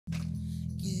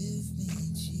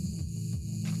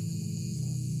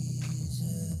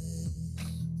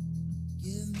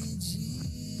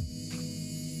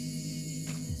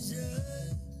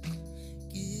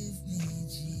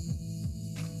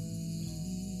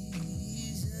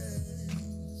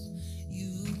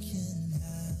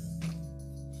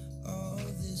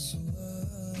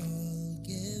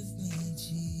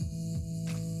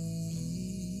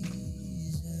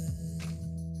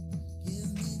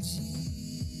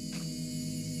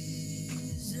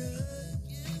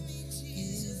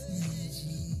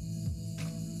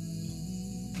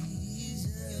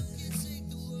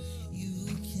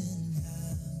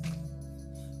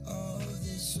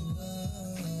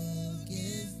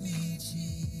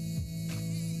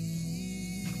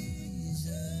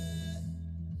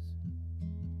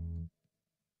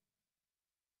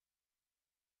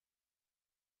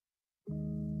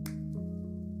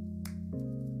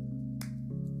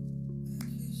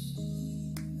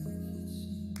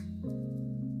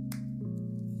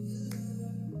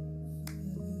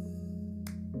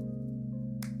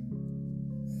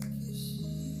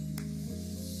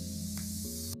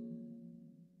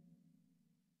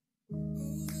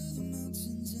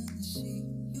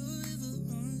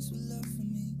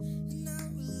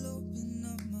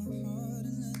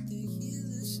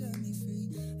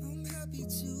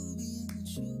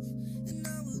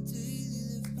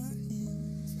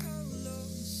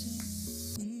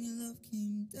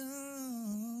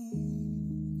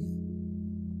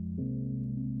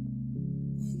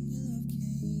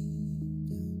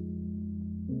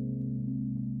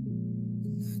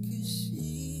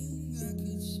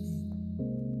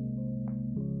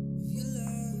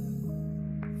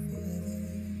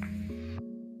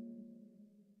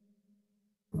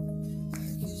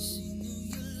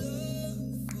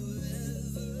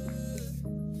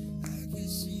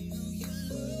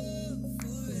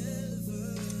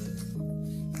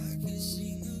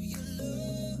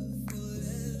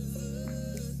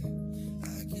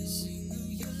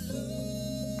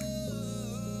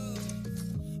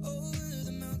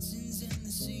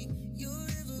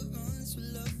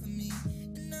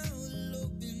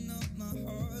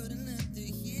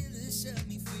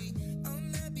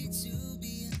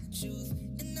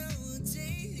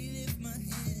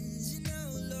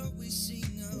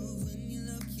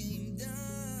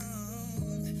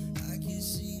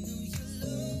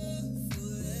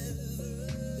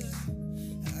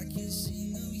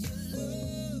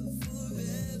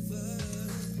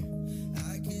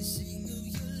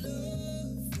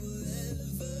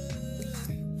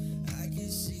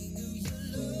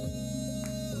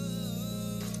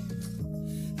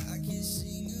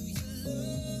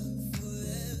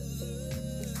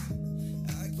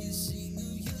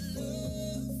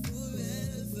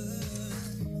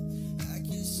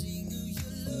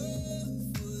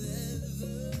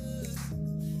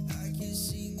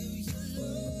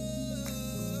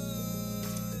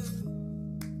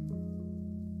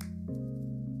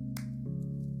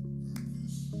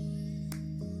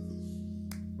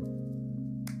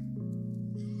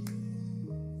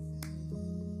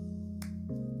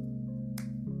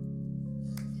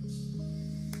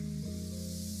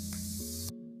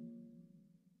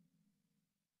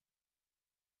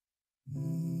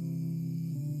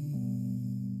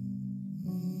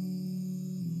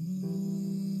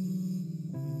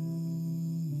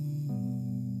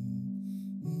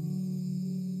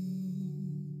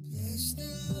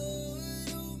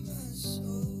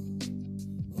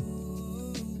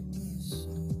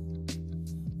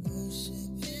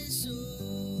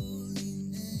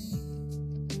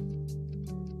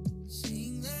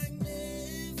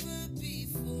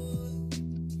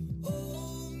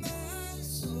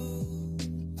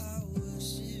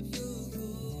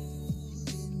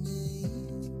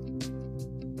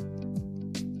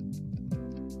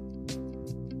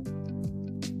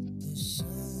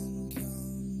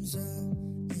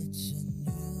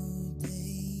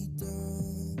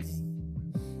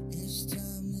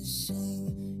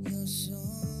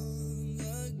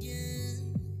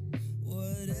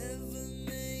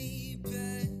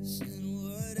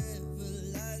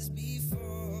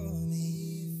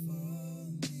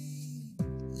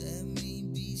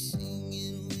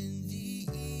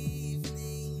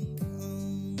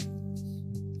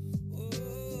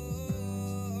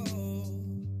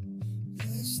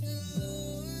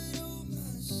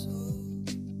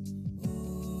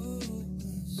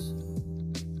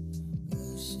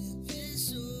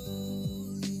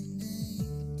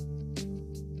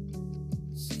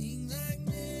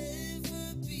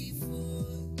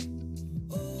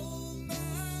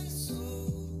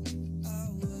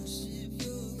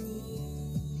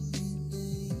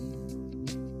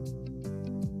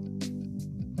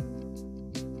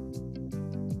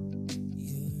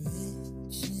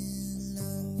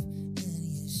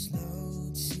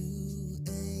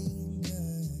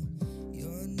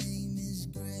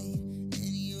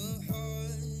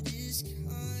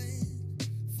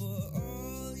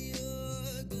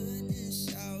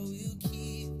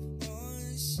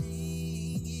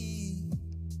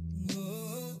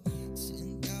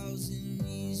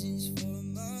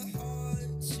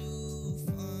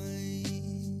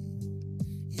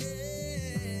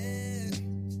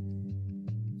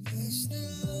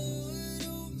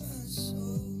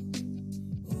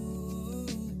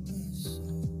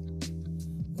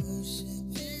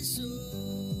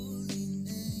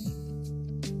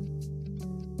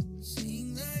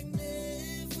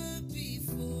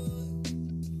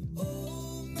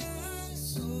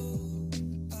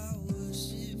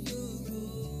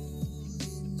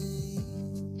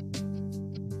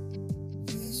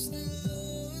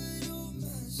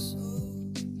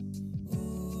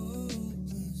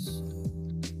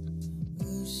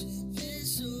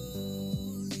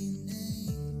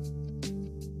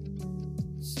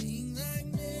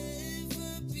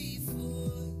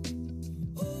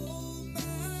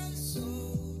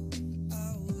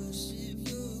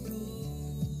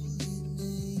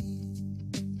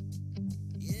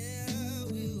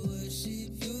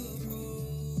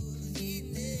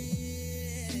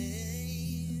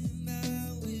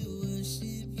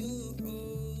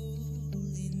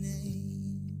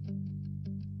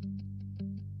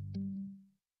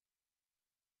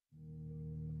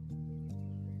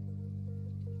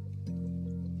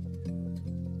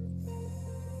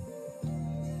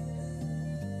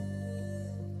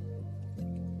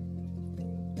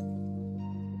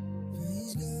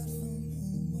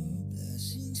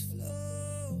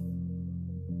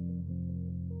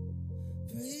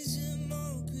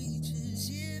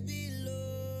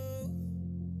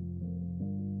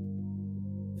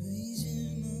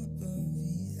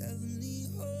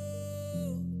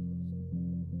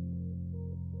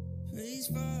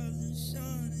Praise Father,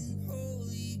 Son, and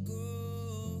Holy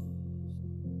Ghost.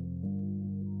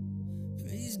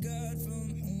 Praise God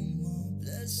from whom all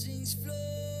blessings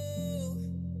flow.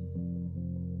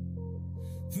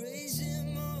 Praise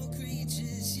Him, all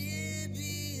creatures here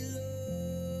below.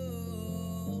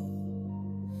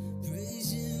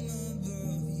 Praise Him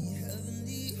above the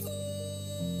heavenly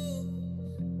host.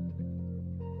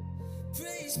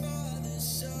 Praise Father,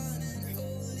 Son, and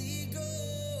Holy Ghost.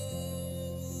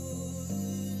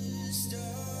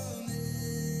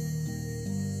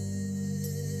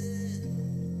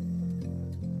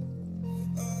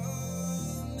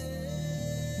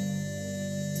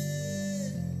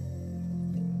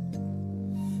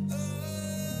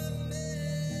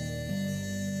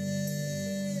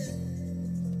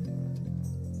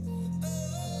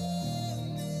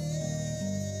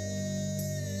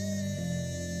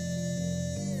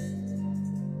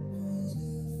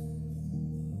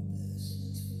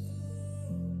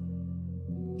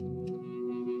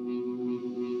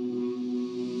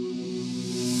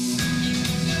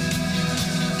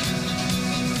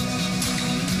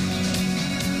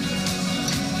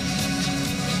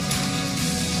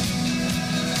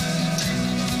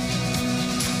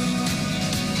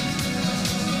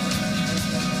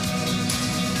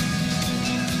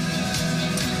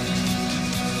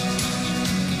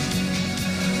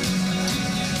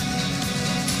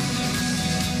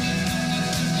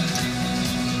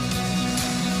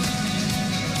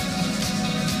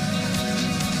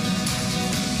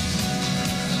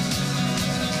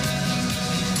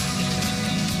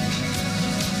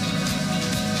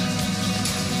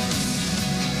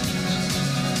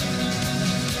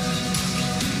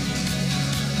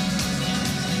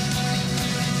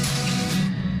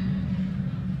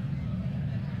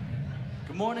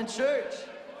 Good morning, church.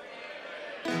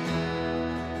 Will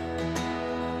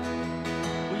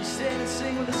you stand and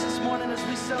sing with us this morning as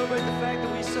we celebrate the fact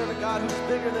that we serve a God who's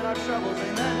bigger than our troubles?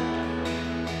 Amen.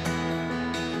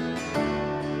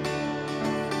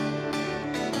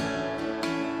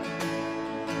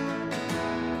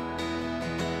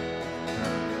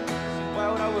 Why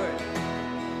would I worry?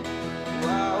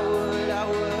 Why would I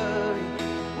worry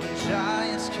when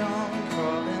giants come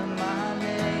crawling my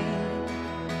name?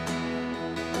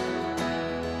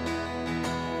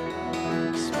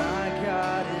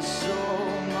 God is so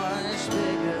much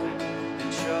bigger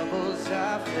than troubles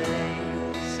I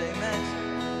face. Amen.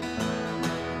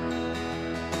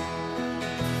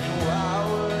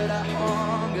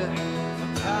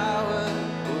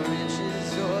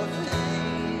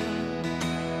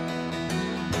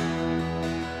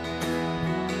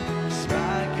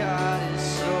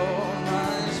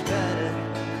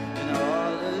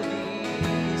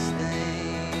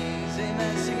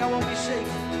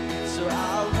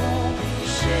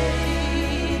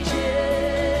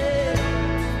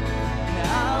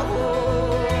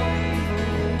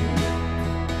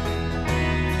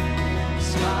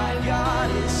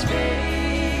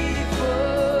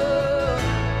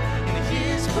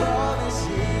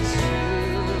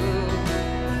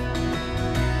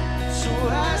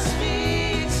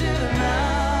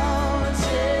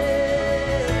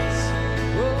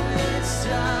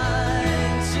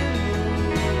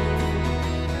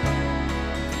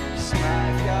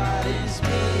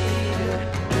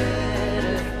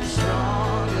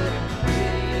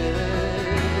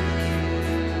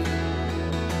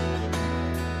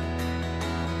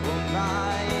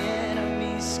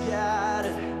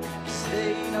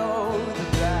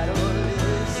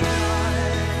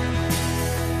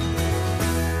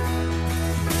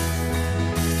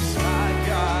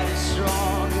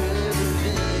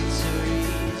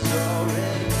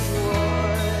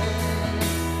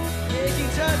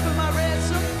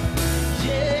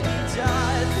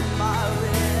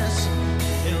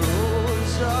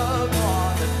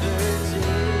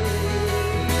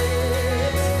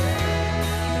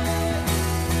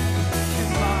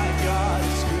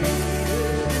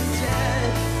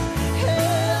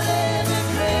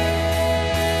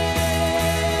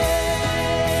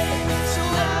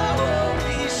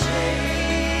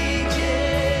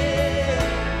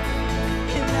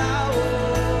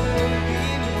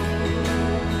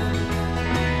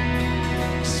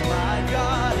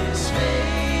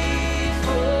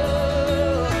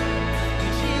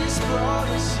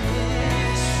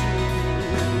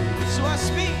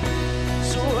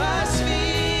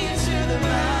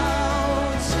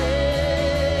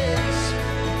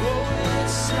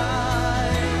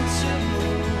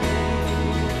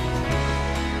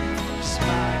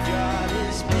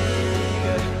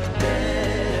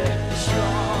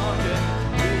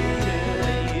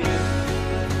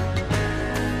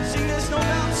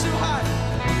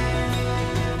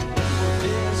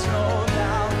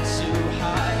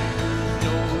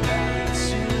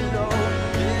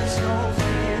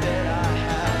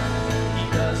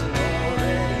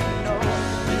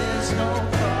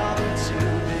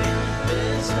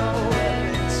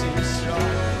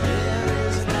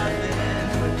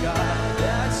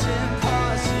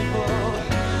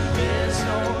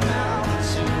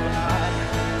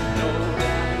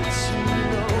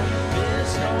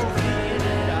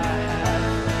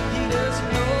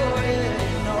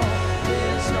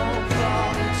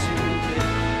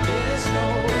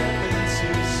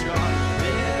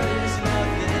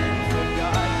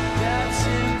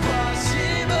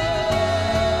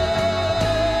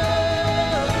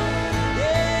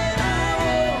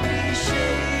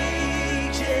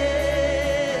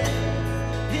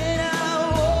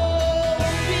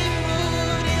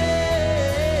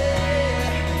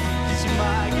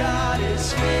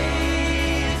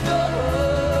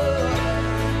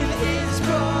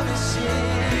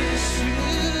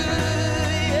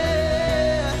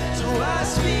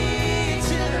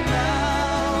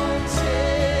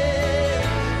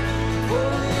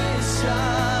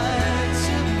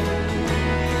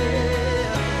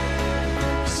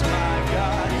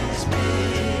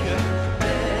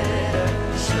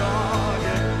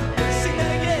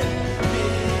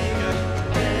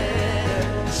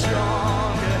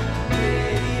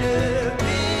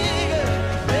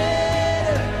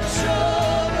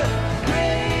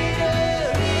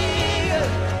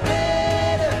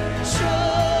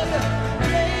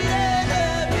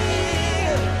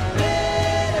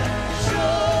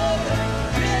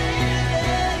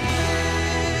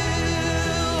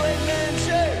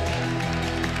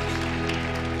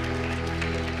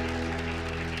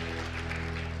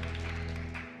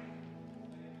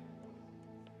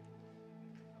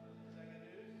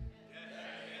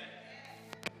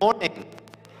 morning.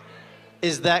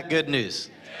 Is that good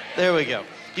news? There we go. Do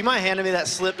you mind handing me that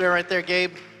slip there right there,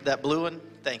 Gabe? That blue one?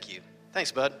 Thank you.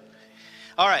 Thanks, bud.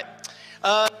 All right.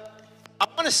 I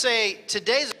want to say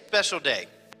today's a special day,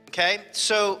 okay?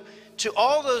 So to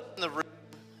all those in the room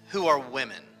who are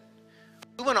women,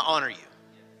 we want to honor you.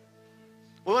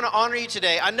 We want to honor you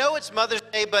today. I know it's Mother's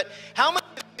Day, but how many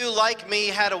of you, like me,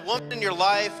 had a woman in your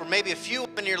life, or maybe a few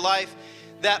women in your life,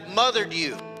 that mothered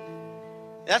you?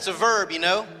 That's a verb, you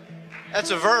know?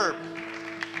 That's a verb.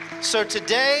 So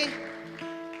today,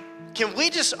 can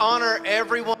we just honor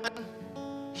everyone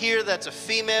here that's a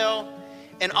female,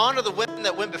 and honor the women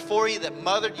that went before you, that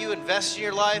mothered you, invested in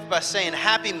your life, by saying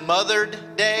Happy Mothered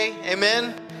Day?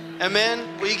 Amen?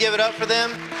 Amen? Will you give it up for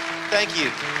them? Thank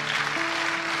you.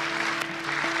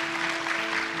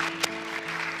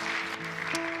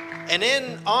 And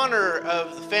in honor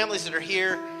of the families that are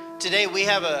here today, we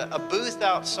have a booth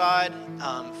outside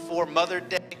for Mother's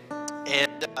Day.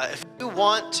 And if you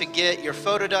want to get your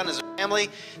photo done as a family,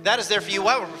 that is there for you.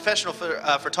 We'll have a professional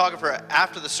photographer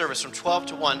after the service from 12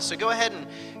 to 1. So go ahead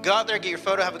and go out there, get your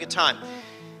photo, have a good time.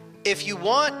 If you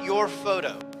want your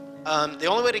photo, the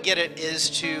only way to get it is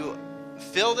to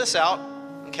fill this out,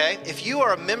 okay? If you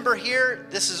are a member here,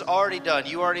 this is already done.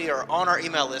 You already are on our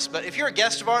email list. But if you're a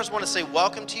guest of ours, want to say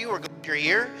welcome to you or glad you're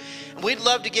here. And we'd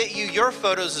love to get you your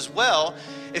photos as well.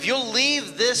 If you'll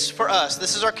leave this for us,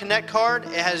 this is our Connect card.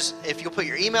 It has, if you'll put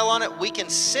your email on it, we can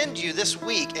send you this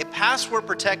week a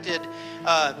password-protected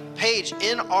page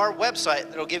in our website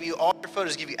that'll give you all your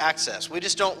photos, give you access. We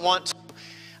just don't want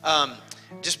to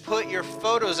just put your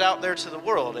photos out there to the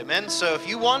world, amen? So if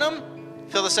you want them,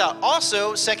 fill this out.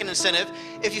 Also, second incentive,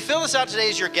 if you fill this out today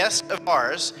as your guest of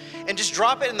ours, and just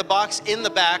drop it in the box in the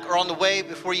back or on the way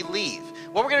before you leave.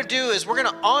 What we're going to do is we're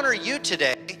going to honor you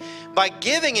today by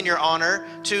giving in your honor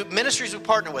to ministries we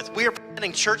partner with. We are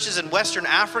planting churches in Western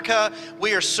Africa.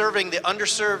 We are serving the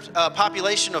underserved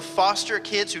population of foster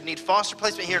kids who need foster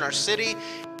placement here in our city.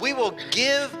 We will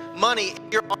give money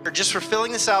in your honor just for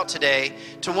filling this out today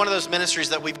to one of those ministries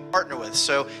that we partner with.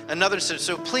 So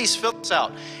please fill this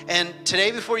out. And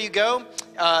today before you go,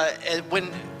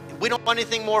 when we don't want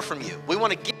anything more from you. We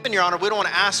want to give in your honor. We don't want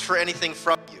to ask for anything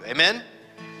from you. Amen?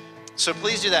 So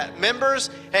please do that. Members,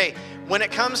 hey, when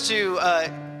it comes to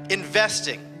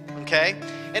investing, okay?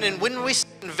 And then when we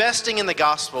investing in the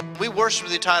gospel, we worship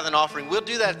with the tithe and offering. We'll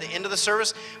do that at the end of the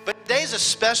service. But today's a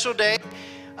special day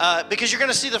because you're going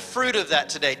to see the fruit of that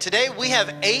today. Today we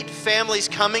have 8 families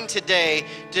coming today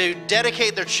to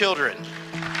dedicate their children.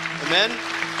 Amen?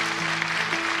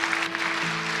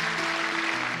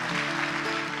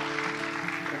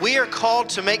 We are called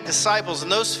to make disciples,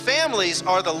 and those families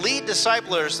are the lead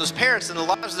disciplers, those parents in the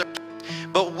lives of their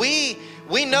children. But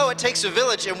we know it takes a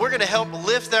village, and we're going to help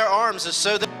lift their arms, and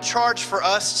so they're charged for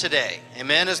us today,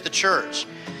 amen, as the church.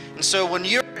 And so when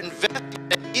you're investing,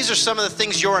 these are some of the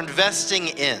things you're investing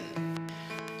in.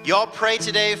 Y'all pray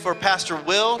today for Pastor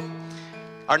Will,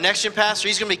 our next gen pastor.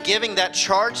 He's going to be giving that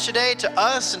charge today to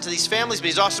us and to these families, but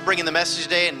he's also bringing the message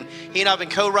today, and he and I have been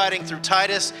co-writing through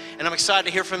Titus, and I'm excited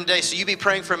to hear from him today, so you be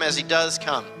praying for him as he does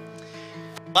come.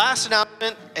 Last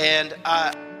announcement, and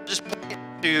just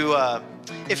to,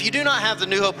 if you do not have the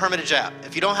New Hope Hermitage app,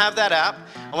 if you don't have that app,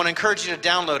 I want to encourage you to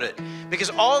download it,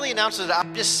 because all the announcements that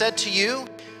I just said to you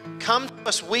come to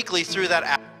us weekly through that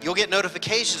app. You'll get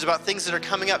notifications about things that are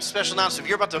coming up, special announcements. If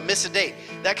you're about to miss a date,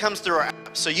 that comes through our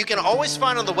app. So you can always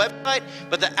find on the website,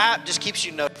 but the app just keeps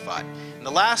you notified. And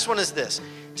the last one is this.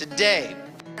 Today,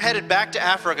 we're headed back to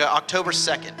Africa October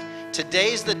 2nd.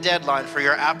 Today's the deadline for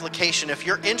your application. If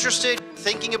you're interested,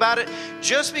 thinking about it,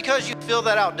 just because you fill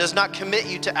that out does not commit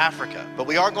you to Africa. But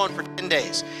we are going for 10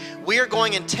 days. We are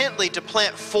going intently to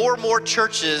plant 4 more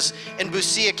churches in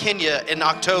Busia, Kenya in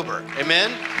October.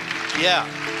 Amen? Yeah.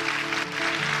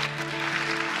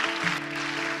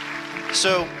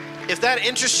 So if that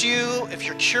interests you, if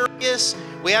you're curious,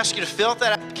 we ask you to fill out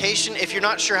that application. If you're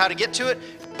not sure how to get to it,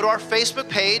 go to our Facebook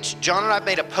page. John and I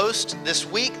made a post this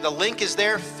week. The link is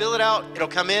there. Fill it out. It'll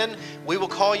come in. We will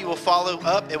call you. We'll follow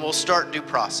up, and we'll start due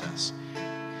process.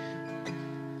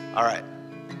 All right.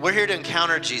 We're here to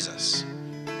encounter Jesus.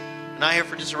 We're not here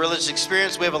for just a religious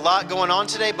experience. We have a lot going on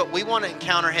today, but we want to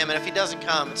encounter him. And if he doesn't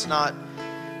come, it's not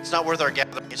worth our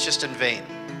gathering. It's just in vain.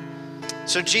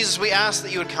 So Jesus, we ask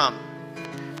that you would come.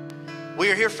 We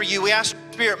are here for you. We ask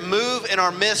your Spirit move in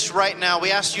our midst right now.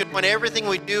 We ask you to anoint everything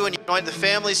we do, and you anoint the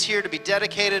families here to be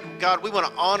dedicated. God, we want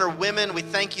to honor women. We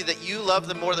thank you that you love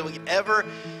them more than we could ever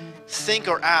think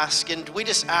or ask. And we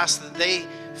just ask that they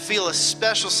feel a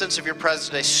special sense of your presence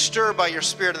today. Stir by your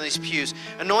Spirit in these pews.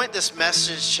 Anoint this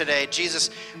message today. Jesus,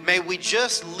 may we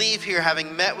just leave here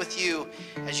having met with you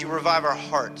as you revive our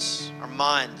hearts, our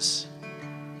minds,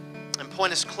 and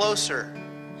point us closer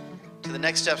to the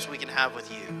next steps we can have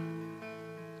with you.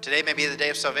 Today may be the day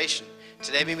of salvation.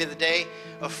 Today may be the day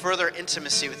of further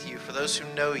intimacy with you for those who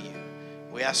know you.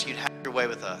 We ask you to have your way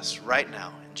with us right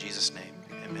now. In Jesus' name,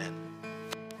 amen.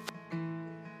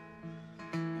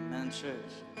 Amen, church.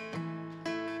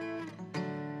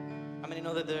 How many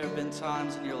know that there have been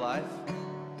times in your life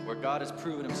where God has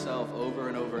proven himself over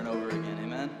and over and over again?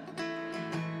 Amen?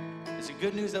 It's a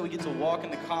good news that we get to walk in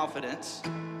the confidence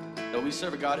that we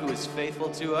serve a God who is faithful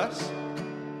to us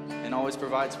and always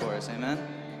provides for us. Amen?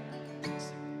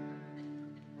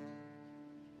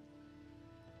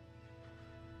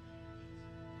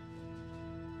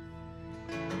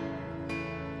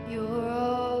 You're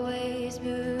always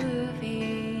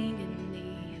moving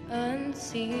in the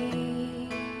unseen.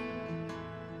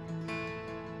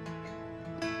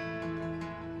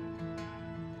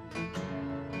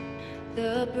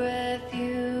 The breath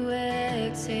you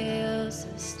exhale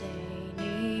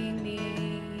sustaining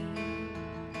me.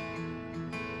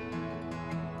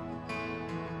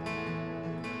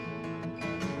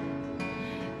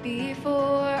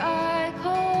 Before I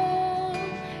call,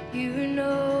 you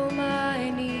know my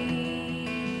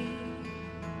need.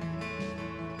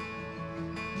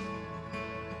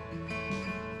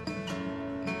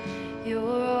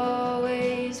 You're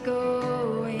always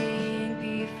going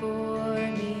before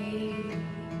me.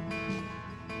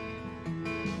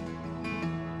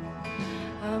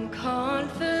 I'm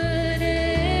confident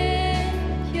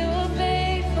your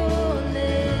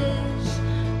faithfulness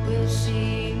will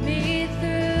see me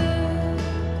through.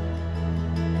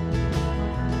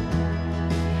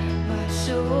 My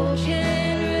soul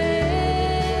can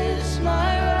rest,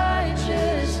 my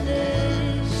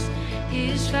righteousness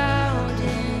is found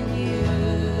in you.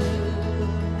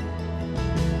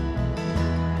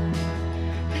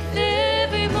 With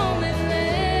every moment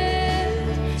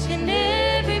left and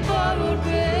every borrowed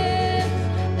breath,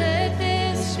 let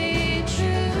this be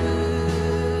true.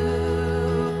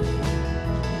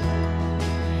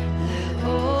 Let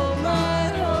all my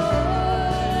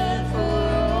heart for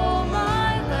all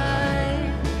my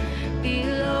life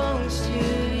belongs to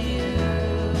you.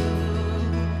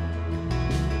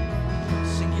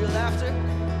 Sing your laughter.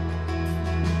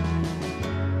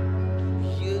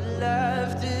 Your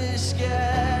laughter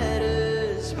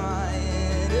scatters my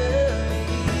enemy.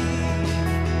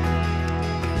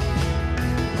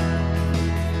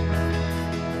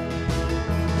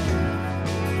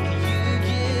 You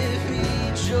give me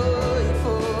joy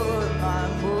for my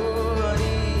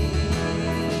morning.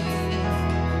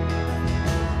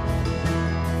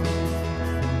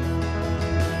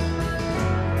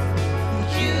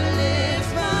 You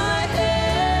lift my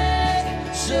head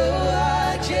so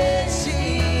I can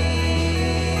see.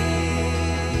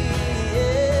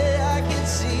 Yeah, I can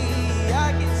see.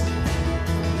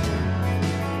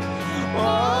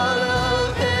 All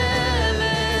of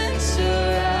heaven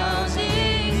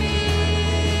surrounding me.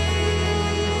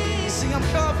 Sing, I'm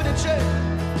confident, church.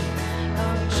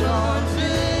 I'm confident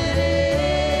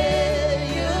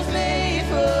your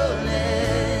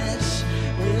faithfulness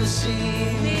will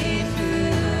see me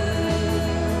through.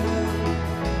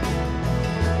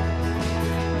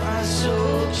 My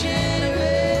soul can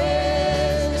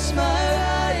rest, my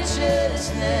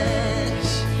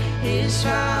righteousness is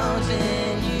found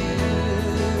in you.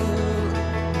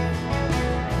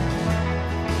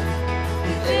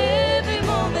 With every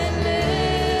moment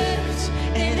left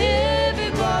and every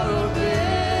borrowed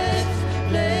breath,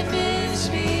 let this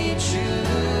be true.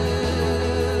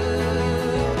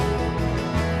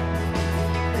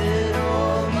 Let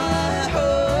all my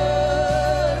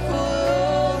heart for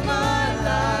all my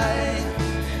life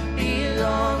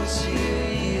belongs to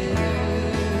you.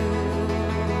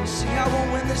 Sing, I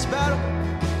won't win this battle.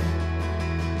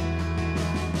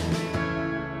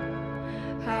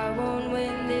 I won't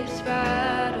win this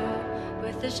battle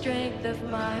with the strength of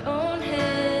my own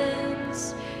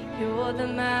hands. You're the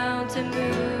mountain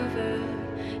mover,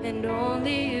 and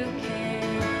only you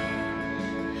can.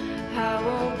 I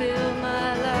won't build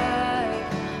my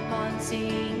life on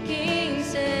sinking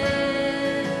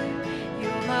sand.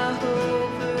 You're my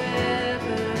hope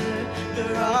forever, The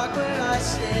rock where I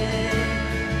stand.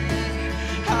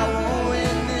 I won't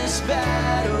win this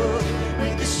battle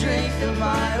with the strength of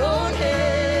my own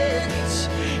hands.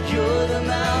 You're the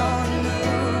mountain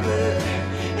mover,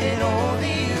 and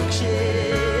only you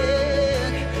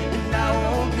can. And I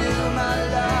won't build my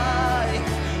life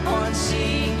on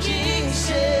sinking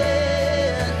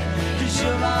sand, 'cause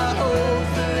you're my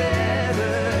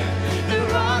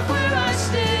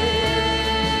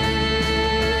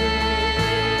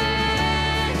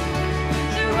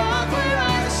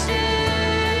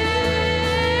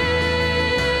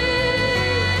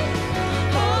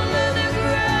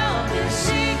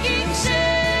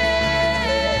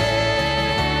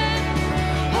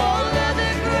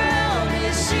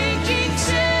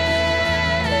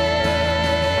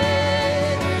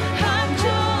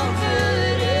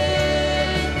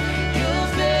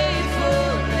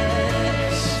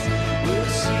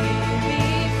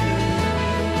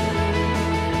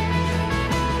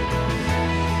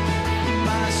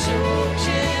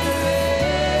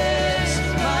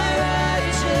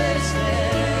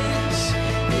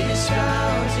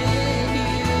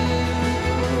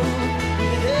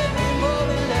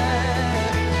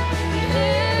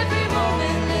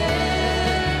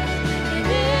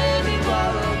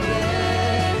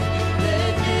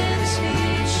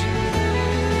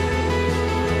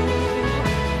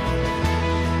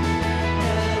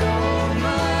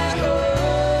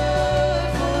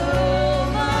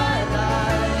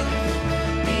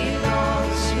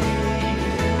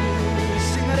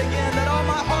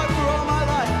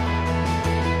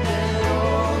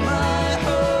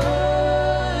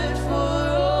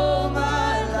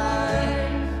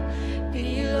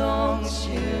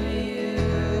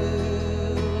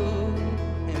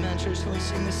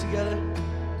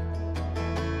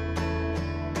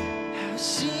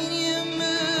seen you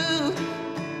move.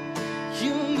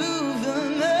 You move the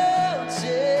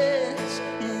mountains,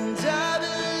 and I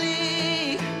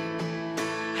believe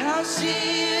I'll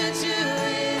see you do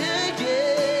it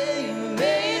again. You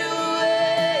made a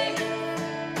way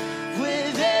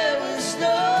where there was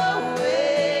no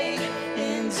way,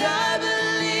 and I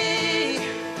believe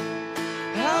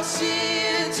I'll see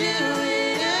you do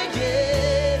it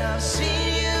again. I've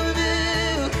seen you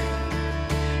move.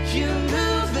 You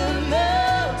move the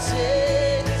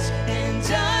mountains, and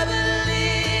I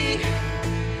believe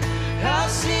I'll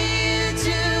see you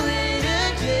do it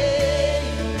again.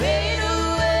 You made a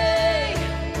way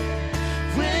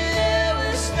where there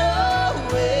was no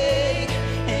way,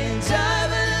 and I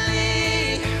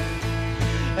believe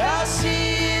I'll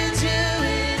see you do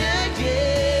it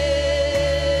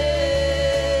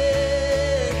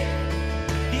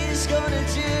again. He's gonna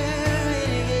do it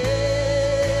again.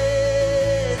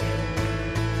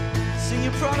 Sing,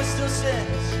 your promise still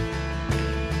stands.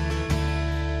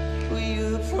 Well,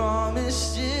 your promise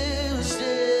still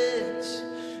stands.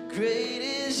 Great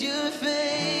is your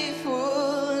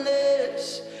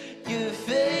faithfulness, your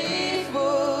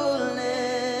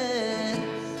faithfulness.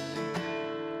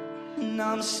 And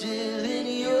I'm still in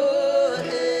your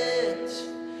hands.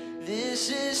 This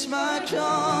is my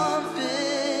confidence.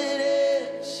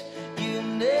 You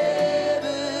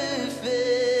never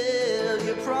fail.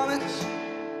 Your promise,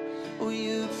 oh,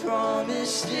 your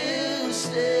promise still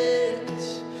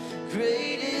stands.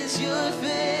 Great is your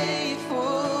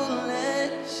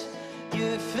faithfulness,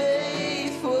 your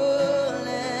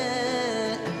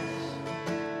faithfulness.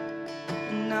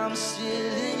 And I'm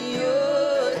still in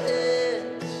your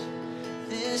hands.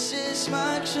 This is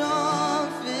my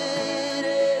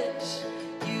confidence.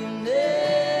 You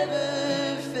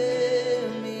never fail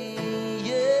me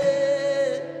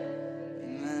yet.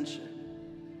 Amen.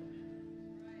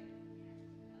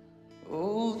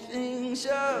 Old things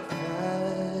are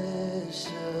passed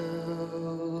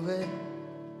away.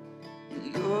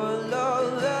 Your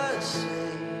love has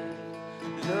stayed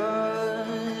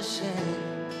the same.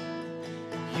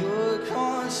 Your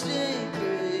constant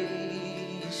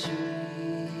grace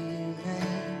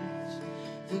remains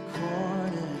the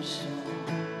cornerstone.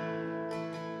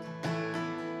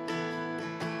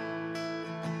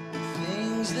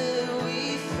 Things that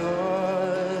we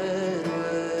thought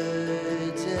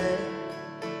were dead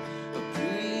are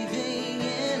breathing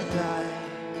in life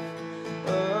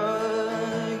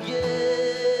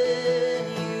again.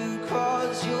 You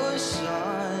cause your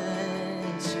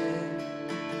sun to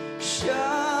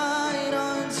shine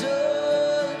unto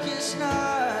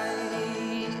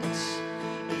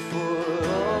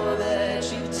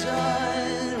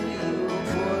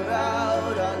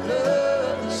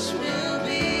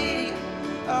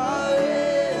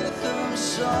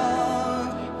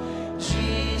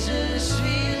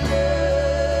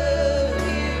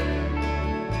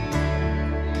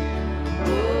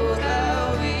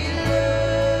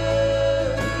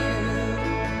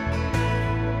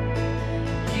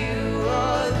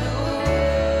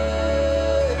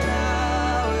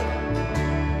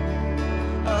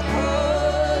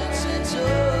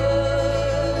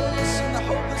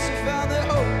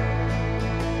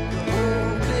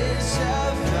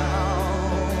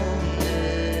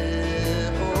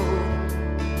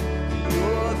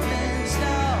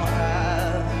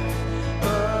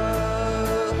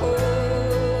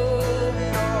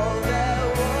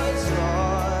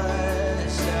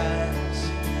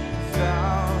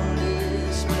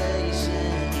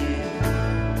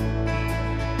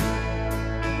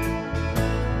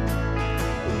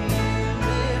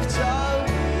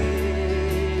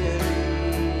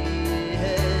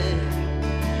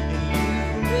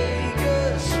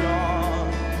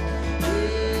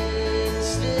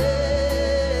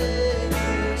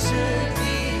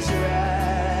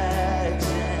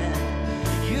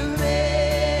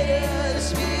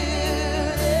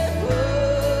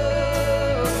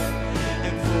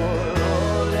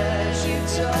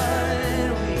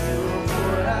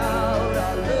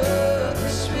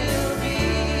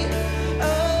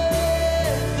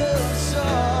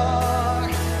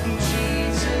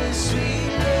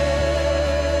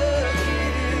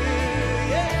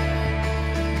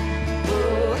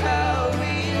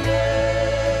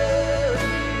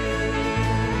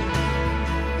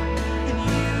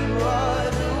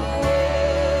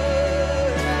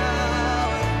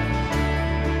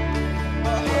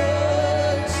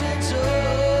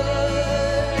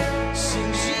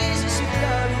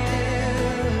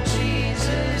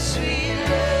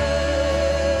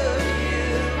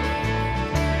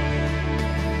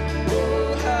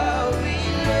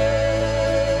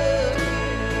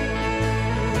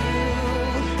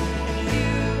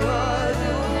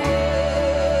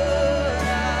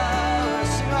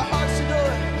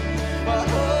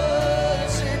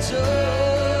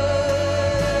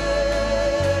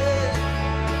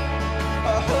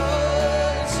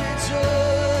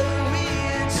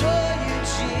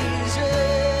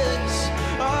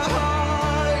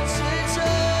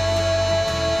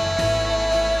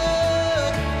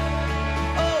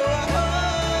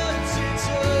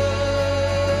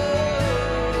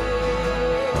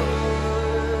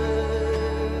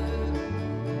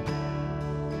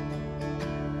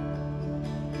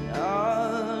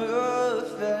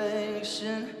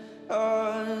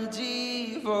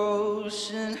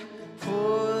devotion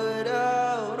poured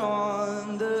out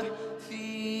on the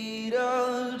feet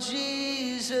of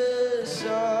Jesus.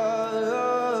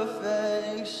 Our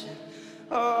affection,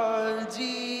 our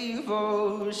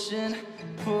devotion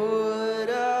poured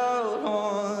out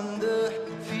on the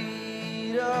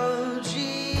feet of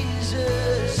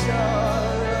Jesus.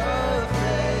 Our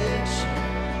affection,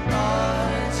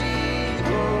 our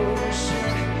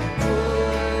devotion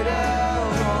poured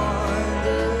out on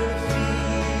the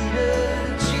feet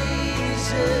of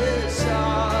Jesus.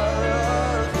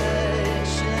 Our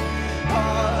affection,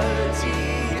 our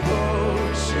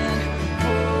devotion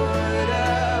poured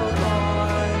out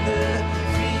on the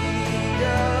feet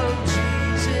of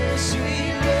Jesus.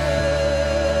 We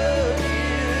love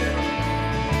you.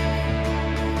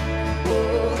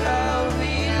 Oh, how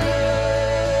we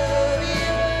love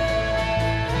you.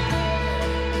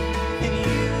 And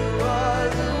you are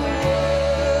the one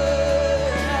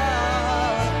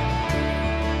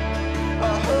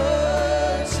our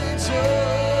hearts adore.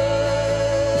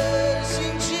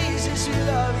 Sing Jesus, we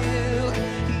love you.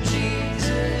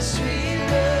 Jesus, we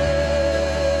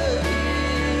love you.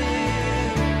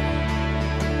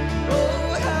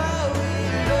 Oh, how we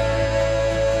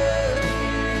love you.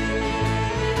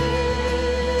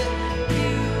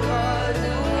 You are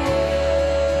the one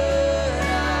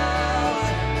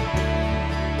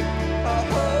our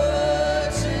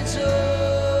hearts adore.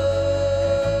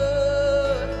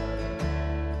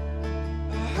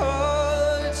 Our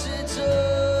hearts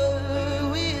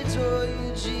adore. We adore you,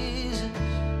 Jesus.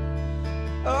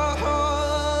 Our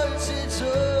hearts adore.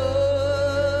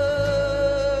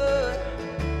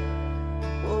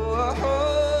 Oh, our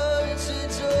hearts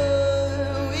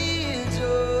adore. We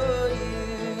adore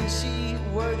you. See,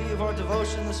 worthy of our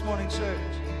devotion this morning, church.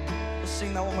 Let's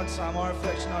sing that one more time. Our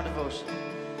affection, our devotion.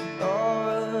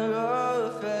 Our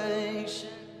affection,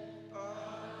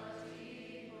 our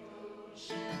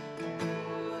devotion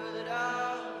poured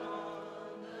out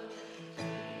on the feet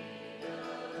of Jesus.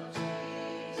 Our affection, our devotion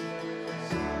poured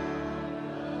out on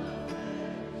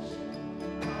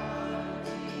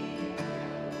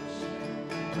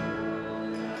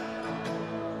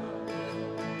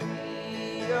the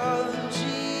feet of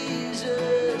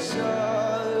Jesus.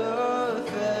 Our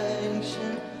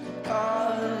affection,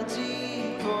 our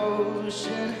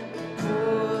devotion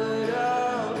poured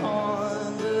out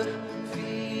on the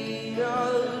feet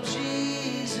of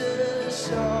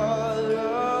Jesus.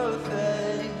 Our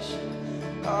affection,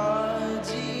 our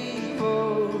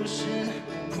devotion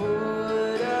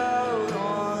poured out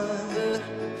on the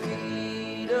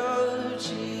feet of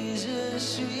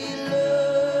Jesus. We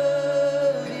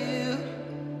love you.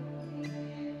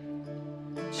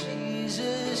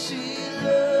 Jesus, we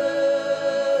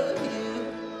love you.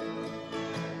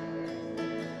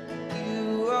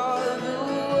 You are the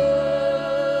one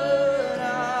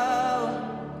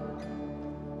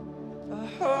our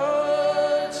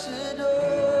hearts adore.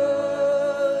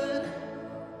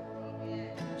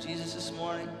 Jesus, this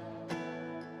morning,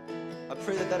 I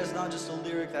pray that that is not just a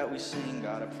lyric that we sing,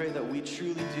 God. I pray that we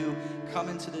truly do come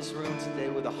into this room today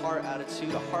with a heart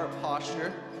attitude, a heart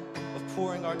posture of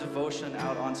pouring our devotion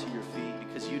out onto your feet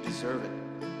because you deserve it.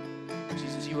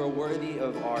 Jesus, you are worthy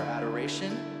of our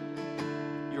adoration.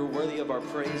 You're worthy of our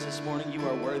praise this morning. You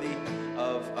are worthy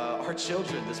of our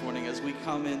children this morning as we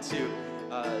come in to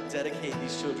dedicate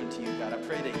these children to you, God. I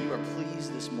pray that you are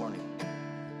pleased this morning.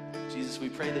 Jesus, we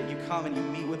pray that you come and you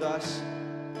meet with us.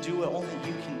 Do what only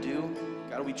you can do.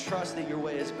 God, we trust that your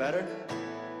way is better.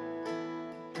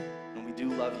 And we do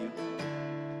love you.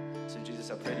 So Jesus,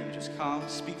 I pray that you just come,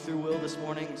 speak through Will this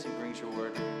morning as he brings your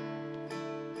word.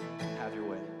 Have your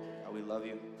way. God, we love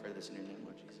you. Pray this in your name,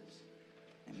 Lord Jesus.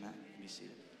 Amen. Be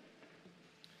seated.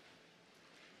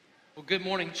 Well, good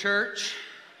morning, church.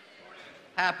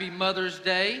 Happy Mother's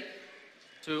Day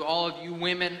to all of you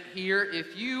women here.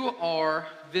 If you are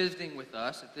visiting with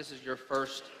us, if this is your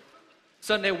first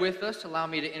Sunday with us, allow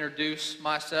me to introduce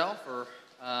myself, or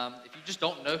if you just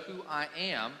don't know who I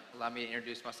am, allow me to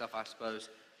introduce myself, I suppose.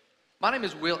 My name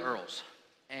is Will Earls,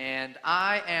 and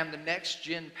I am the next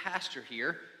gen pastor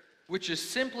here, which is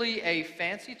simply a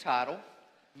fancy title,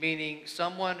 meaning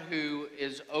someone who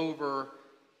is over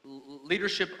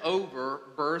leadership over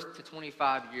birth to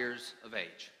 25 years of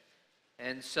age.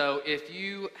 And so if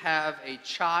you have a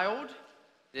child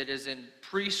that is in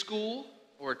preschool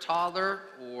or toddler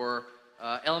or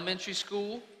elementary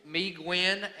school, me,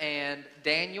 Gwen, and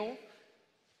Daniel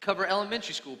cover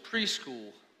elementary school,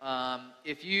 preschool.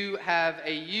 If you have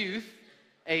a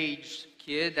youth-aged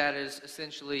kid, that is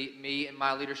essentially me and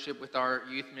my leadership with our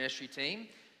youth ministry team.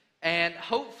 And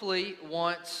hopefully,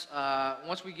 once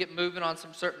we get moving on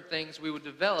some certain things, we would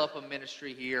develop a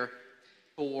ministry here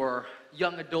for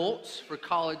young adults, for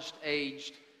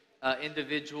college-aged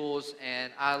individuals,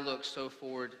 and I look so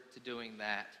forward to doing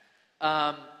that.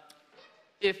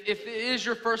 If it is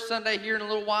your first Sunday here in a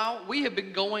little while, we have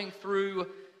been going through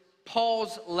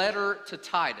Paul's letter to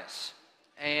Titus.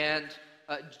 And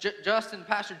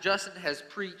Pastor Justin has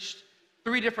preached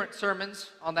 3 different sermons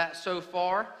on that so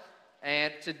far.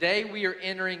 And today we are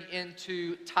entering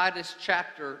into Titus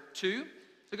chapter 2.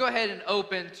 So go ahead and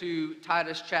open to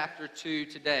Titus chapter 2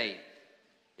 today.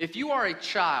 If you are a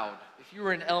child, if you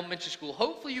were in elementary school,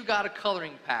 hopefully you got a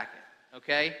coloring packet,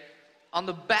 okay? On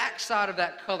the back side of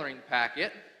that coloring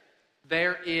packet,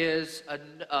 there is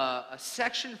a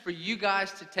section for you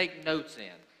guys to take notes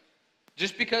in.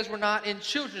 Just because we're not in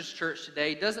children's church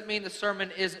today doesn't mean the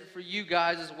sermon isn't for you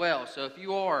guys as well. So if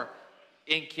you are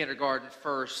in kindergarten,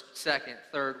 first, second,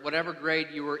 third, whatever grade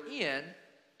you were in,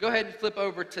 go ahead and flip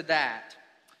over to that.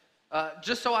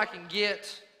 Just so I can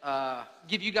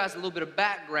give you guys a little bit of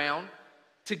background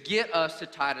to get us to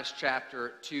Titus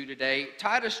chapter 2 today.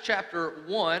 Titus chapter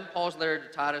 1, Paul's letter to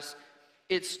Titus,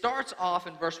 it starts off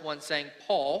in verse 1 saying,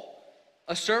 Paul,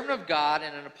 a servant of God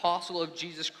and an apostle of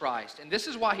Jesus Christ. And this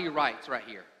is why he writes right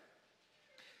here.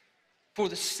 For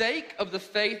the sake of the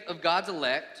faith of God's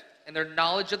elect and their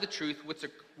knowledge of the truth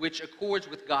which accords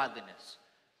with godliness.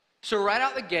 So right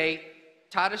out the gate,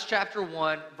 Titus chapter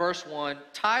 1, verse 1,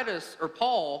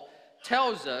 Paul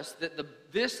tells us that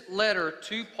this letter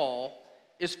to Paul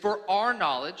is for our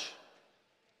knowledge,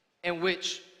 in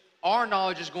which our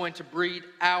knowledge is going to breed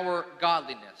our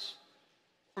godliness.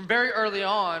 From very early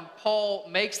on, Paul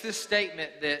makes this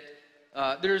statement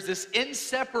that there's this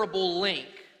inseparable link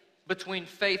between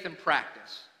faith and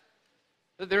practice.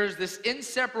 That there's this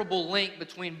inseparable link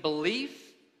between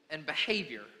belief and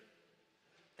behavior.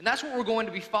 And that's what we're going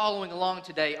to be following along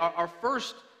today. Our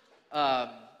first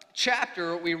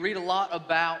chapter, we read a lot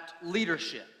about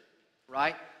leadership,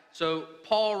 right? So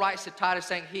Paul writes to Titus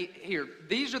saying, here,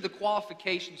 these are the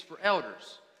qualifications for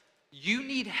elders. You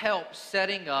need help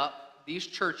setting up these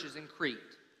churches in Crete.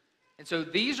 And so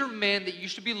these are men that you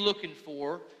should be looking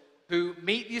for who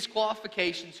meet these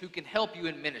qualifications, who can help you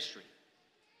in ministry.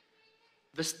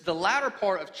 The latter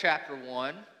part of chapter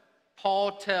 1,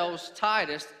 Paul tells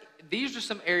Titus, these are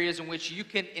some areas in which you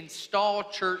can install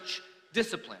church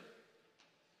discipline.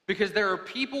 Because there are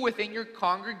people within your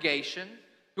congregation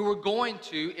who are going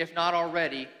to, if not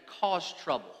already, cause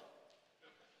trouble.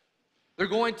 They're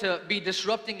going to be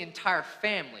disrupting entire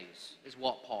families, is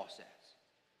what Paul says.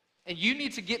 And you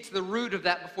need to get to the root of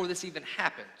that before this even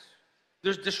happens.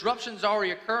 There's disruptions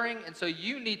already occurring, and so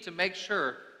you need to make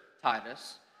sure,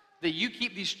 Titus, that you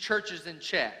keep these churches in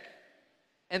check.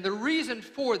 And the reason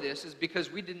for this is because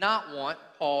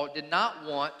Paul did not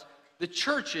want the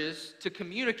churches to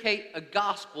communicate a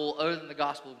gospel other than the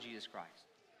gospel of Jesus Christ.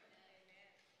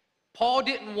 Paul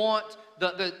didn't want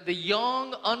the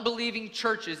young, unbelieving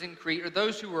churches in Crete, or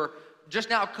those who were just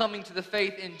now coming to the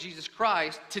faith in Jesus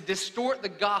Christ, to distort the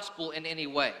gospel in any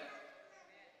way.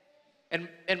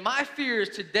 And my fear is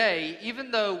today,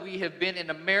 even though we have been in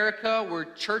America where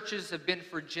churches have been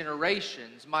for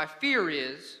generations, my fear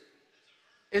is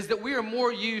that we are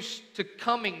more used to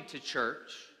coming to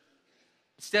church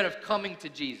instead of coming to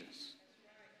Jesus.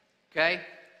 Okay?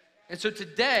 And so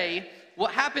today,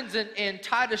 what happens in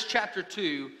Titus chapter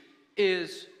 2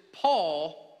 is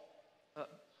Paul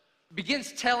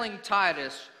begins telling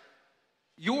Titus,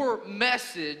 your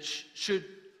message should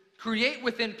create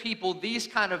within people these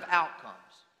kind of outcomes.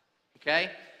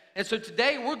 Okay? And so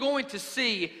today we're going to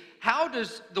see how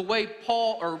does the way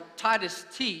Titus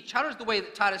teach, how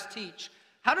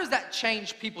does that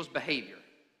change people's behavior?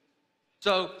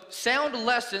 So sound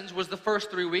lessons was the first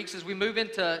 3 weeks. As we move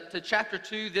into chapter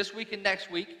 2 this week and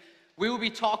next week, we will be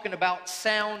talking about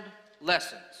sound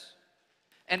lessons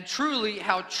and truly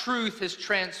how truth has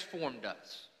transformed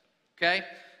us. Okay?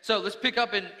 So let's pick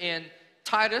up in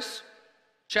Titus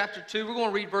chapter 2. We're going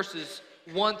to read verses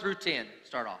 1 through 10.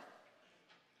 Start off.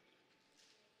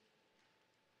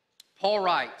 Paul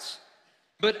writes,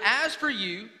 "But as for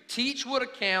you, teach what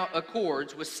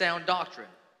accords with sound doctrine.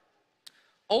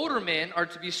 Older men are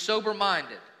to be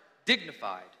sober-minded,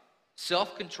 dignified,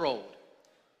 self-controlled,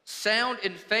 sound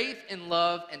in faith, in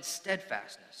love, and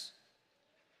steadfastness.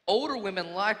 Older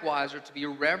women likewise are to be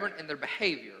reverent in their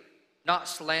behavior, not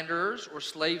slanderers or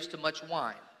slaves to much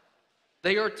wine.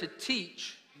 They are to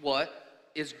teach what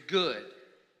is good,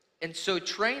 and so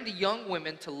train the young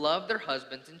women to love their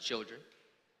husbands and children,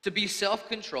 to be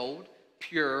self-controlled,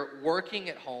 pure, working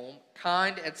at home,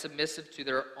 kind and submissive to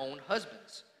their own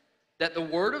husbands, that the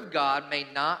word of God may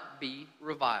not be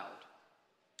reviled.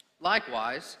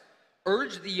 Likewise,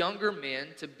 urge the younger men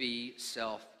to be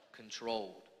self-controlled.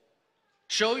 self-controlled.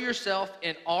 Show yourself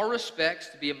in all respects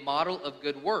to be a model of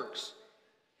good works.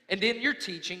 And in your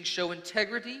teaching, show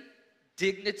integrity,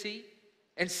 dignity,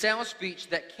 and sound speech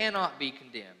that cannot be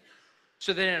condemned,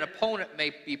 so that an opponent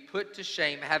may be put to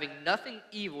shame, having nothing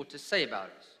evil to say about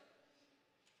us.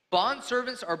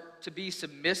 Bondservants are to be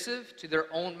submissive to their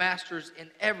own masters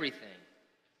in everything.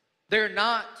 They're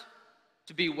not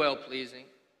to be well-pleasing.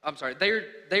 They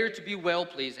are to be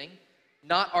well-pleasing,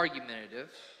 not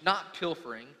argumentative, not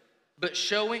pilfering, but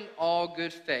showing all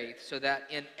good faith, so that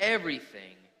in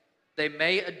everything they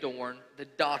may adorn the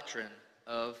doctrine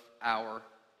of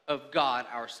God,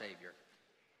 our Savior.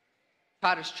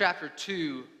 Titus chapter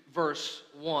 2, verse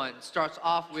 1 starts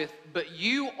off with, but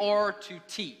you are to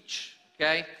teach,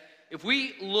 okay? If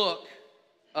we look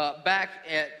back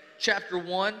at chapter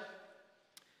 1,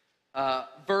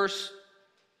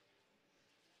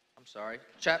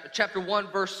 chapter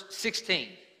 1, verse 16,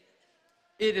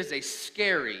 it is a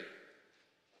scary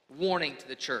warning to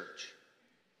the church.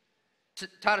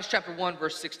 Titus chapter 1,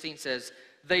 verse 16 says,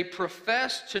 they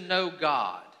profess to know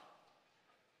God,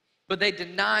 but they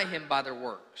deny him by their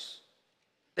works.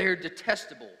 They are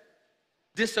detestable,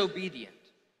 disobedient,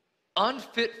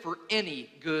 unfit for any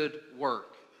good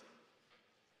work.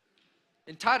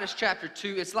 In Titus chapter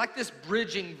 2, it's like this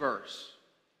bridging verse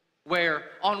where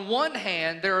on one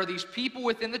hand there are these people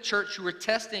within the church who are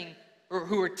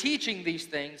who are teaching these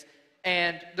things,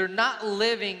 and they're not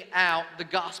living out the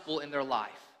gospel in their life.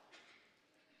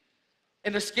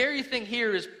 And the scary thing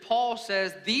here is Paul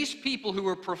says these people who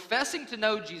are professing to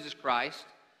know Jesus Christ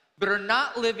but are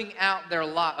not living out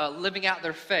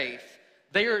their faith,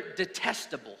 they are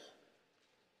detestable.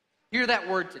 Hear that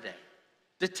word today.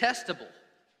 Detestable.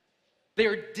 They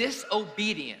are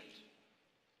disobedient.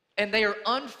 And they are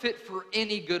unfit for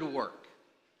any good work.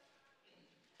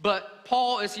 But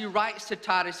Paul, as he writes to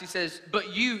Titus, he says,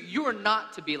 but you are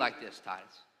not to be like this,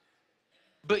 Titus.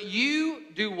 But you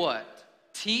do what?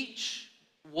 Teach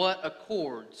what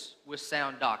accords with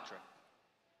sound doctrine.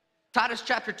 Titus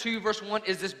chapter 2, verse 1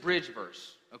 is this bridge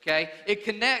verse, okay? It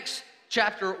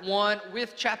chapter 1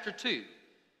 with chapter 2,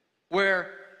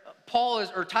 where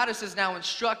Titus is now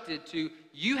instructed to,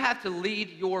 you have to lead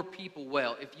your people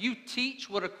well. If you teach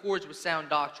what accords with sound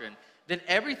doctrine, then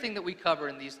everything that we cover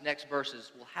in these next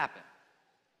verses will happen.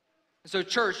 And so,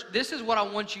 church, this is what I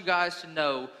want you guys to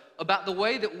know about the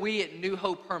way that we at New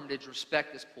Hope Hermitage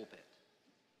respect this pulpit.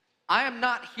 I am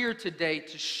not here today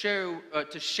to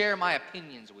share my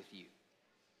opinions with you.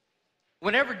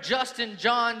 Whenever Justin,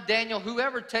 John, Daniel,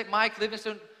 Mike,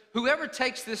 Livingston, whoever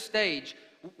takes this stage,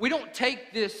 we don't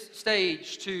take this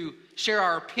stage to share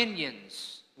our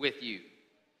opinions with you.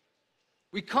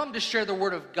 We come to share the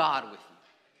Word of God with you.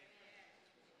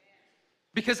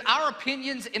 Because our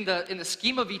opinions in the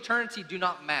scheme of eternity do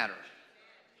not matter.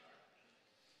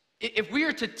 If we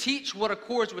are to teach what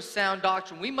accords with sound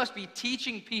doctrine, we must be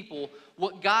teaching people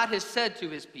what God has said to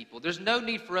his people. There's no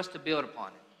need for us to build upon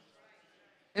it.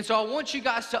 And so I want you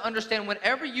guys to understand,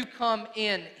 whenever you come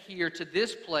in here to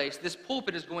this place, this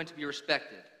pulpit is going to be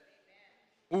respected.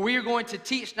 We are going to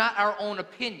teach not our own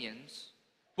opinions,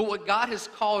 but what God has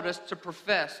called us to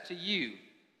profess to you,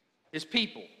 his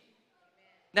people.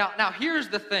 Now here's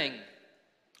the thing.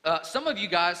 Some of you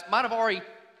guys might have already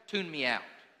tuned me out,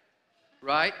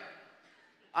 right?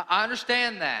 I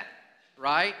understand that,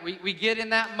 right? We get in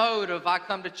that mode of, I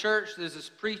come to church, there's this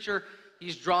preacher,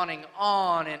 he's droning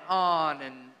on,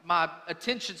 and my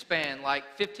attention span, like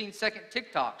 15-second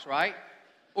TikToks, right?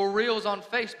 Or reels on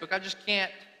Facebook. I just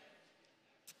can't,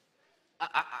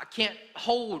 I can't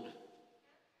hold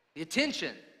the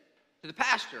attention to the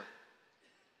pastor.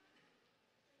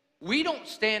 We don't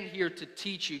stand here to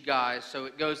teach you guys so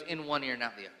it goes in one ear and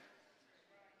out the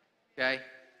other.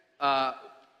 Okay?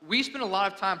 We spend a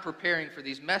lot of time preparing for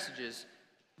these messages,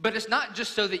 but it's not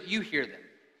just so that you hear them.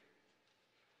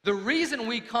 The reason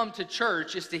we come to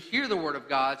church is to hear the Word of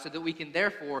God so that we can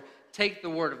therefore take the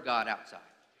Word of God outside.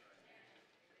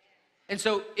 And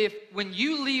so when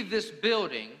you leave this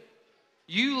building,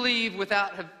 you leave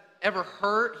without ever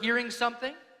hearing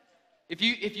something, if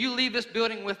you leave this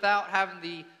building without having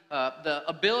the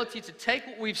ability to take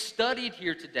what we've studied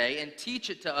here today and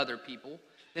teach it to other people,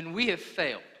 then we have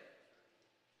failed.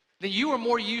 Then you are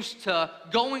more used to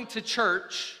going to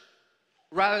church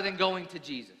rather than going to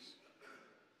Jesus.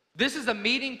 This is a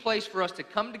meeting place for us to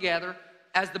come together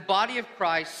as the body of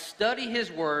Christ, study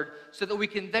his word, so that we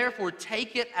can therefore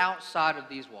take it outside of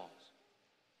these walls.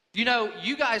 You know,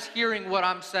 you guys hearing what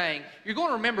I'm saying, you're going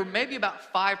to remember maybe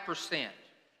about 5%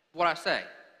 what I say.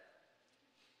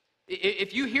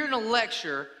 If you hear in a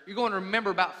lecture, you're going to remember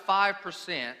about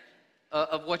 5%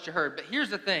 of what you heard. But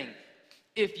here's the thing.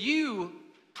 If you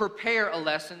prepare a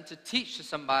lesson to teach to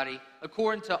somebody,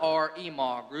 according to our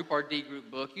EMA group, our D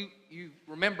group book, you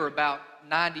remember about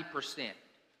 90%.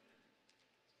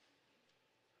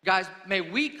 Guys, may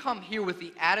we come here with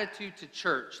the attitude to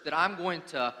church that I'm going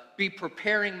to be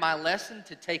preparing my lesson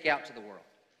to take out to the world.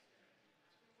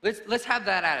 Let's have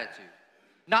that attitude.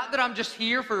 Not that I'm just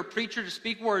here for a preacher to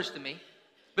speak words to me,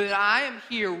 but that I am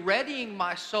here readying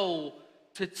my soul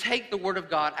to take the word of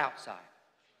God outside.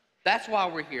 That's why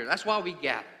we're here. That's why we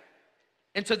gather.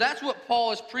 And so that's what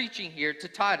Paul is preaching here to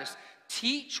Titus.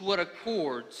 Teach what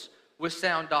accords with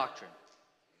sound doctrine.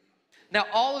 Now,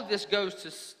 all of this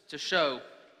goes to show,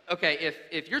 okay,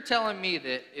 if you're telling me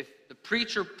that if the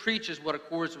preacher preaches what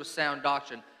accords with sound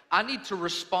doctrine, I need to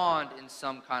respond in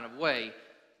some kind of way.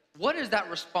 What is that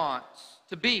response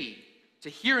to be to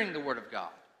hearing the word of God?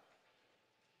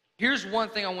 Here's one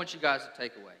thing I want you guys to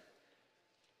take away.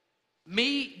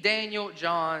 Me, Daniel,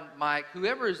 John, Mike,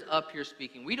 whoever is up here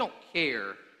speaking, we don't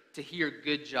care to hear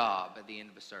good job at the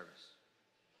end of a service.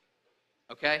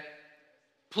 Okay?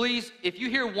 Please, if you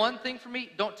hear one thing from me,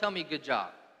 don't tell me good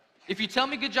job. If you tell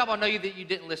me good job, I'll know that you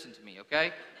didn't listen to me,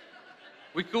 okay?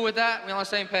 We cool with that? We on the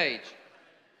same page?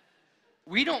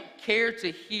 We don't care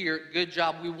to hear good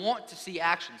job. We want to see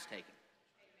actions taken.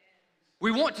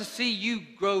 We want to see you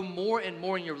grow more and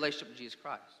more in your relationship with Jesus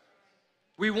Christ.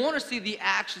 We want to see the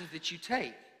actions that you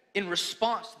take in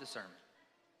response to the sermon.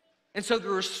 And so the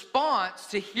response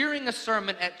to hearing a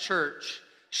sermon at church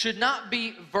should not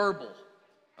be verbal,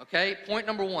 okay? Point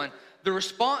number one, the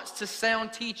response to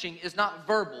sound teaching is not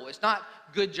verbal. It's not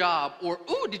good job or,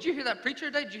 ooh, did you hear that preacher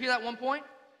today? Did you hear that one point?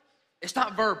 It's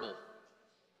not verbal.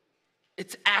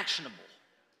 It's actionable.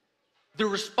 The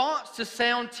response to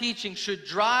sound teaching should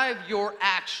drive your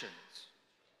actions.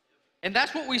 And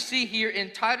that's what we see here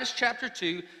in Titus chapter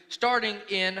 2, starting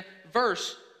in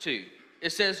verse 2.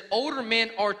 It says, older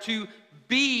men are to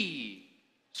be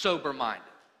sober-minded.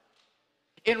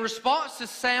 In response to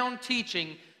sound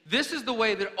teaching, this is the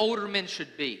way that older men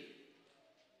should be.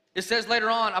 It says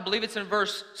later on, I believe it's in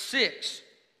verse 6,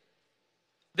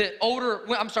 that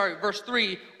verse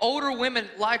 3, older women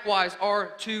likewise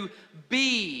are to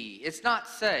be. It's not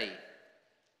say.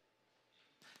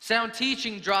 Sound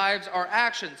teaching drives our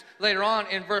actions. Later on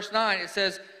in verse 9, it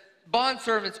says,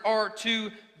 bondservants are to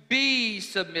be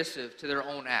submissive to their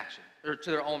own action, or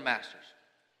to their own masters.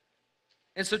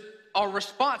 And so our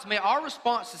response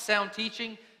to sound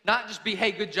teaching not just be,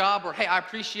 hey, good job, or hey, I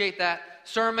appreciate that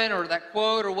sermon or that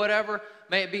quote or whatever.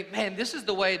 May it be, man, this is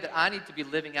the way that I need to be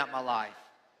living out my life.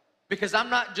 Because I'm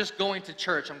not just going to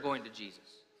church, I'm going to Jesus.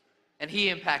 And he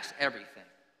impacts everything.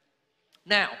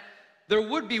 Now, there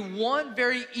would be one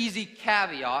very easy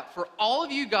caveat for all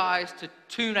of you guys to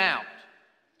tune out.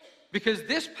 Because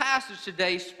this passage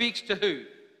today speaks to who?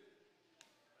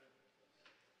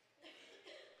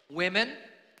 Women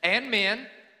and men,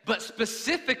 but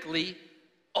specifically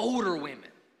older women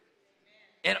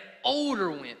and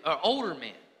older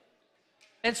men.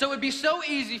 And so it'd be so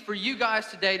easy for you guys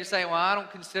today to say, well, I don't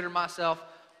consider myself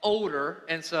older,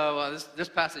 and so this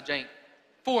passage ain't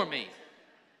for me,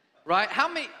 right? How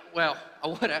many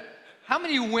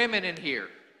women in here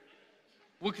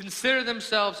would consider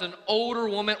themselves an older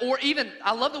woman, or even,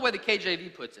 I love the way the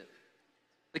KJV puts it.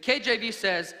 The KJV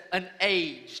says an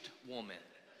aged woman.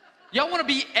 Y'all want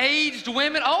to be aged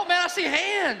women? Oh man, I see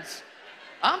hands.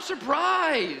 I'm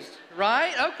surprised,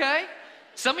 right? Okay.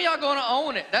 Some of y'all going to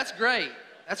own it. That's great.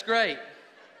 That's great.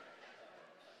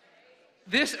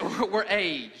 We're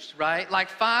aged, right? Like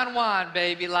fine wine,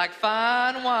 baby, like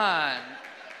fine wine.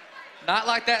 Not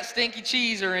like that stinky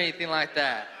cheese or anything like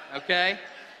that, okay?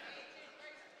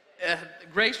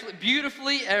 Gracefully,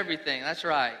 beautifully, everything. That's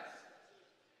right.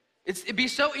 It'd be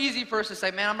so easy for us to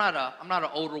say, man, I'm not an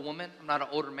older woman. I'm not an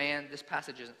older man. This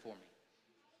passage isn't for me.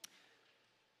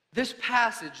 This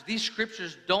passage, these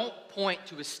scriptures don't point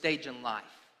to a stage in life,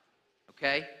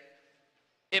 okay?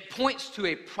 It points to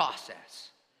a process.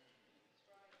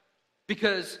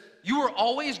 Because you are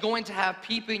always going to have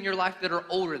people in your life that are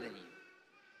older than you.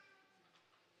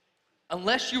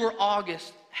 Unless you are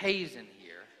August Hayes in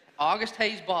here, August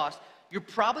Hayes' boss, you're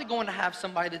probably going to have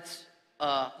somebody that's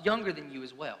younger than you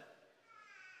as well.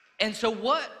 And so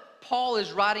what Paul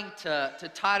is writing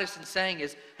to Titus and saying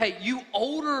is, hey, you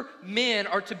older men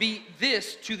are to be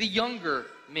this to the younger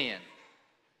men.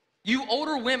 You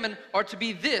older women are to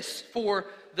be this for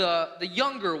the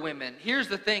younger women. Here's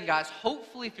the thing, guys.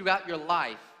 Hopefully throughout your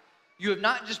life, you have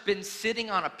not just been sitting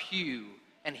on a pew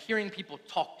and hearing people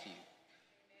talk to you.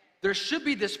 There should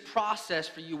be this process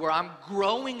for you where I'm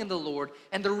growing in the Lord,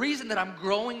 and the reason that I'm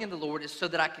growing in the Lord is so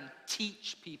that I can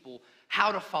teach people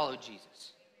how to follow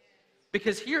Jesus.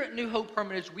 Because here at New Hope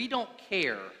Hermitage, we don't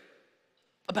care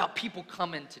about people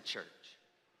coming to church.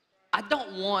 I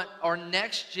don't want our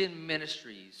next gen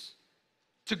ministries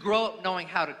to grow up knowing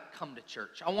how to come to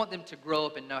church. I want them to grow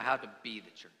up and know how to be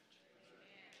the church.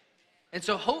 And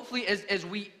so hopefully as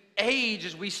we age,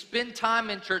 as we spend time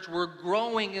in church, we're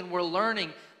growing and we're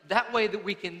learning. That way that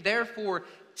we can therefore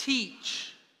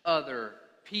teach other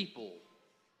people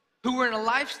who were in a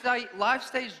life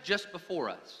stage just before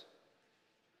us.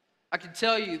 I can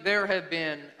tell you there have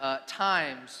been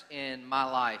times in my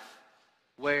life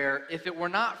where if it were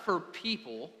not for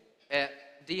people at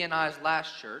D&I's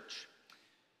last church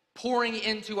pouring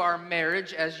into our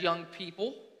marriage as young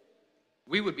people,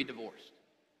 we would be divorced.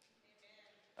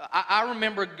 I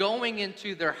remember going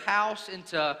into their house,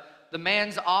 into the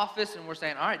man's office, and we're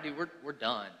saying, all right, dude, we're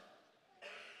done.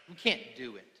 We can't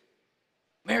do it.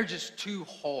 Marriage is too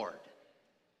hard.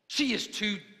 She is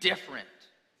too different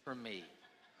for me.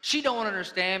 She don't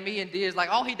understand me, and Dia's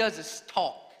like, all he does is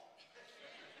talk.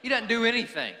 He doesn't do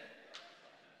anything,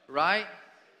 right?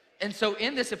 And so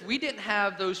in this, if we didn't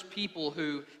have those people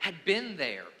who had been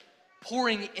there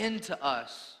pouring into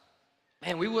us,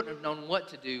 man, we wouldn't have known what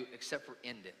to do except for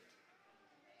end it,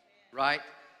 right?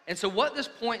 And so what this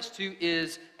points to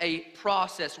is a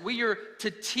process. We are to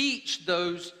teach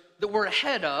those that we're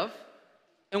ahead of,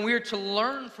 and we are to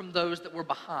learn from those that we're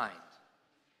behind.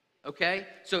 Okay?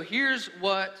 So here's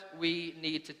what we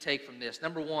need to take from this.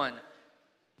 Number one,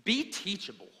 be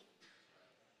teachable.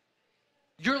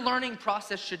 Your learning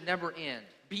process should never end.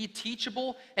 Be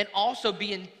teachable and also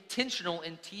be intentional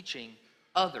in teaching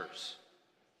others.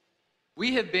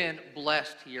 We have been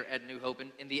blessed here at New Hope.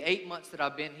 In the 8 months that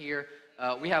I've been here,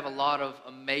 we have a lot of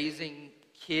amazing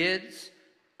kids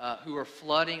who are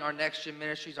flooding our next gen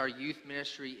ministries. Our youth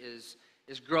ministry is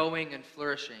growing and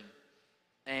flourishing.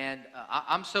 And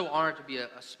I'm so honored to be a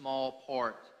small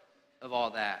part of all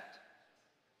that.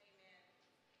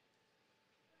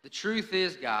 The truth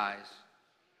is, guys,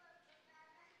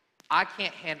 I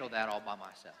can't handle that all by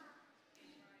myself.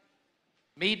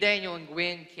 Me, Daniel, and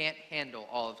Gwen can't handle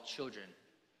all of children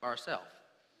by ourselves.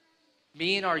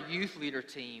 Me and our youth leader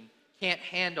team can't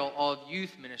handle all of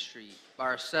youth ministry by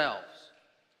ourselves.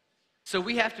 So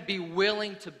we have to be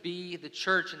willing to be the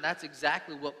church, and that's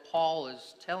exactly what Paul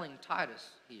is telling Titus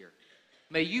here.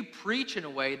 May you preach in a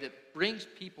way that brings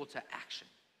people to action.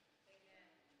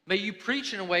 May you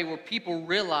preach in a way where people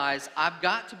realize I've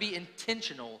got to be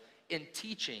intentional in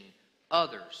teaching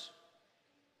others.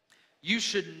 You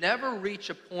should never reach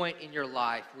a point in your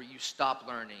life where you stop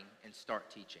learning and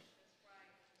start teaching.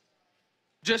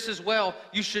 Just as well,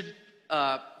 you should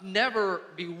never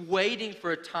be waiting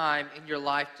for a time in your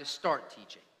life to start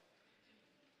teaching.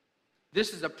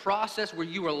 This is a process where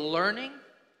you are learning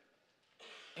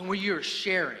and where you are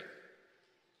sharing.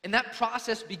 And that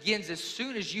process begins as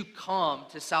soon as you come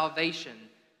to salvation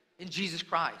in Jesus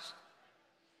Christ.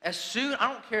 As soon,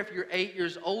 I don't care if you're 8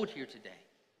 years old here today.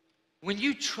 When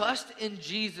you trust in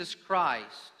Jesus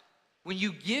Christ, when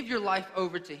you give your life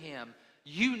over to Him,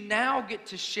 you now get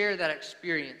to share that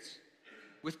experience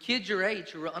with kids your age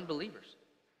who are unbelievers.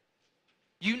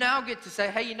 You now get to say,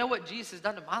 hey, you know what Jesus has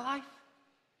done to my life?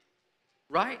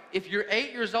 Right? If you're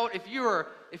 8 years old, if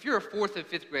you're a fourth and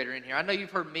fifth grader in here, I know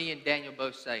you've heard me and Daniel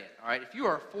both say it, all right? If you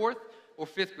are a fourth or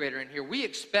fifth grader in here, we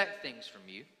expect things from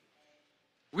you.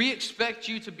 We expect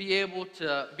you to be able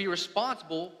to be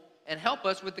responsible and help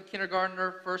us with the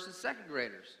kindergartner, first and second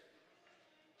graders.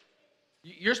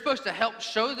 You're supposed to help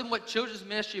show them what children's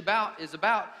ministry is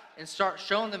about and start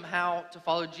showing them how to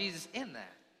follow Jesus in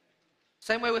that.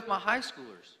 Same way with my high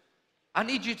schoolers. I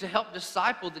need you to help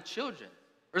disciple the children,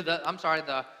 or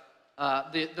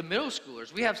the middle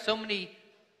schoolers. We have so many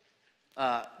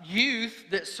youth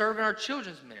that serve in our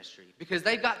children's ministry because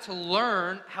they've got to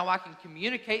learn how I can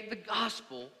communicate the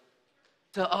gospel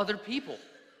to other people.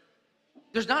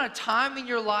 There's not a time in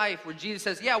your life where Jesus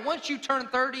says, yeah, once you turn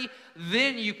 30,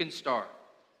 then you can start.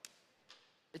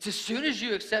 It's as soon as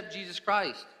you accept Jesus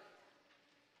Christ.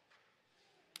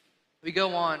 We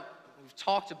go on, we've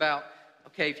talked about,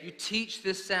 okay, if you teach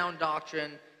this sound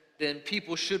doctrine, then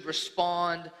people should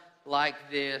respond like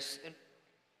this. And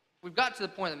we've got to the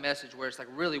point of the message where it's like,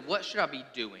 really, what should I be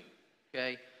doing?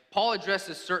 Okay? Paul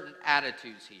addresses certain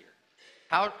attitudes here.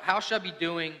 How should I be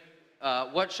doing?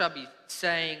 What should I be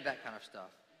saying? That kind of stuff.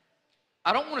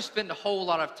 I don't want to spend a whole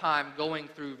lot of time going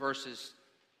through verses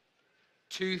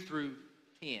 2 through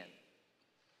 10.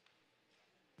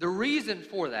 The reason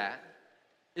for that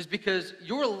is because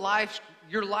your life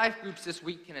groups this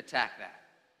week can attack that.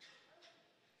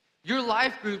 Your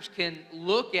life groups can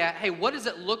look at, hey, what does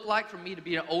it look like for me to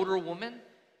be an older woman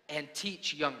and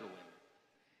teach younger women?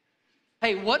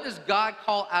 Hey, what does God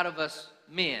call out of us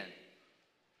men?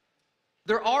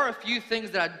 There are a few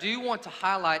things that I do want to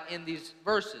highlight in these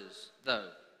verses, though.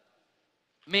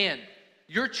 Men,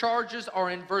 your charges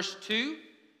are in verse 2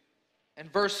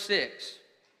 and verse 6.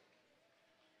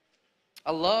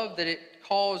 I love that it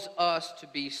calls us to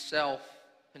be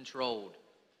self-controlled.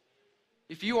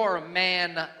 If you are a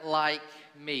man like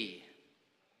me,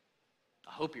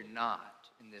 I hope you're not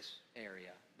in this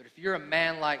area, but if you're a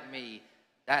man like me,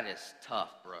 that is tough,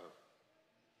 bro.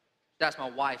 That's my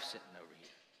wife sitting over here.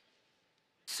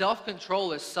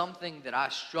 Self-control is something that I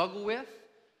struggle with,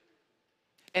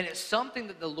 and it's something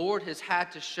that the Lord has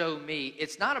had to show me.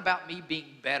 It's not about me being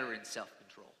better in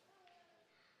self-control.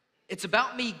 It's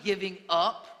about me giving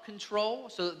up control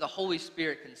so that the Holy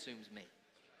Spirit consumes me.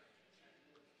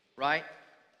 Right?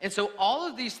 And so all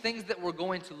of these things that we're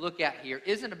going to look at here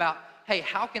isn't about, hey,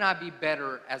 how can I be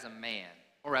better as a man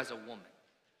or as a woman?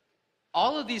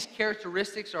 All of these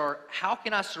characteristics are, how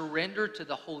can I surrender to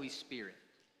the Holy Spirit?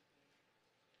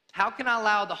 How can I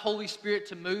allow the Holy Spirit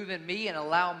to move in me and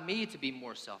allow me to be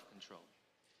more self-controlled?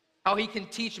 How he can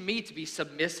teach me to be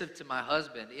submissive to my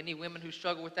husband. Any women who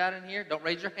struggle with that in here? Don't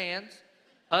raise your hands.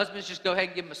 Husbands, just go ahead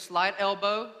and give him a slight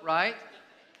elbow, right?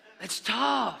 It's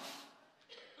tough.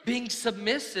 Being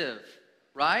submissive,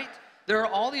 right? There are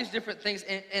all these different things,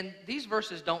 and these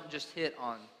verses don't just hit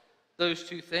on those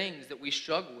two things that we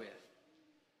struggle with.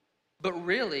 But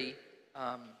really,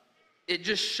 it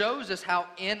just shows us how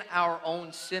in our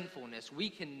own sinfulness, we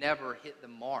can never hit the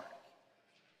mark.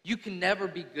 You can never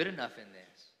be good enough in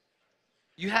this.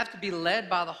 You have to be led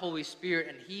by the Holy Spirit,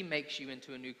 and he makes you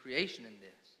into a new creation in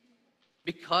this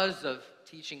because of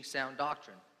teaching sound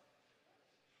doctrine.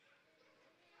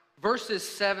 Verses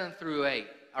 7 through 8,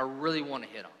 I really want to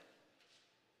hit on.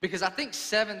 Because I think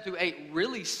 7 through 8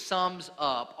 really sums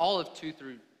up all of 2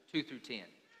 through 10.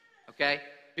 Okay?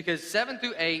 Because 7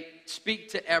 through 8 speak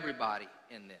to everybody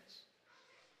in this.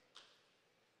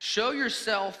 Show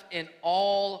yourself in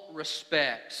all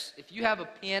respects. If you have a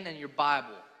pen in your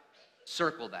Bible,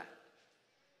 circle that.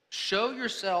 Show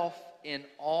yourself in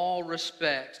all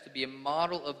respects to be a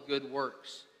model of good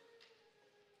works.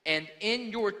 And in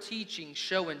your teaching,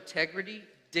 show integrity,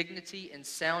 dignity, and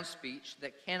sound speech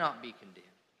that cannot be condemned,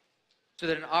 so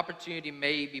that an opportunity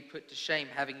may be put to shame,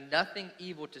 having nothing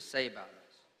evil to say about us.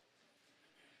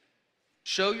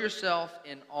 Show yourself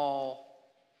in all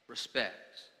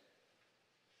respects.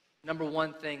 Number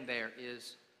one thing there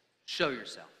is show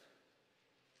yourself.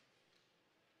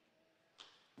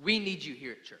 We need you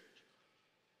here at church.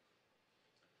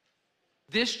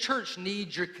 This church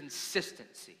needs your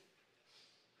consistency.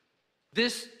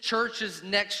 This church's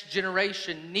next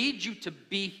generation needs you to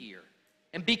be here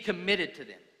and be committed to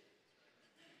them.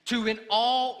 To, in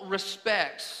all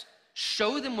respects,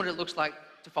 show them what it looks like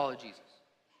to follow Jesus.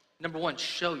 Number one,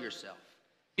 show yourself.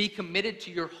 Be committed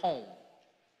to your home.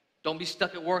 Don't be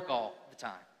stuck at work all the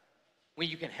time when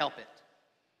you can help it.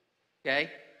 Okay?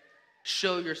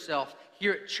 Show yourself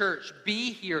here at church.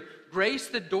 Be here. Grace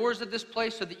the doors of this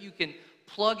place so that you can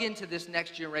plug into this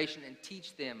next generation and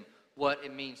teach them what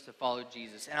it means to follow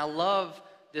Jesus. And I love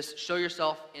this, show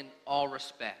yourself in all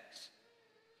respects.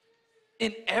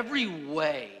 In every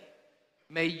way,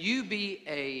 may you be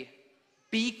a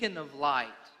beacon of light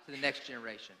to the next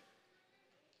generation.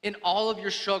 In all of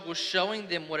your struggles, showing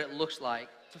them what it looks like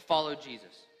to follow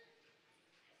Jesus.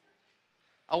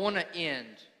 I want to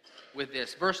end with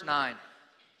this. Verse 9.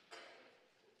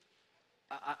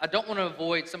 I don't want to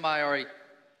avoid, somebody already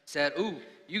said, ooh,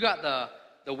 you got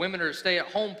the women are to stay at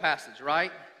home passage,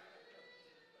 right?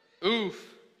 Oof.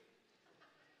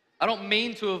 I don't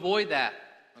mean to avoid that,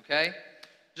 okay?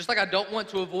 Just like I don't want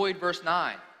to avoid verse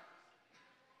 9.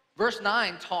 Verse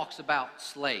 9 talks about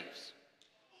slaves.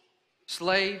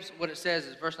 Slaves, what it says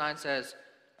is, verse 9 says,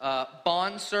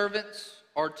 bondservants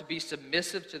are to be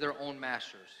submissive to their own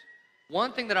masters.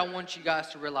 One thing that I want you guys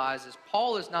to realize is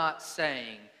Paul is not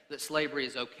saying that slavery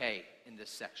is okay in this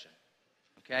section.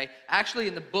 Okay? Actually,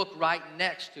 in the book right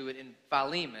next to it, in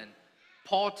Philemon,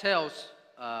 Paul tells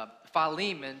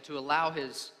Philemon to allow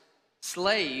his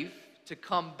slave to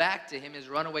come back to him, his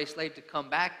runaway slave to come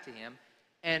back to him.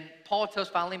 And Paul tells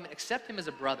Philemon, accept him as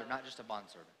a brother, not just a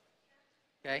bondservant.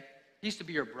 Okay? He used to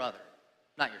be your brother,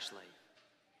 not your slave.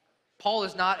 Paul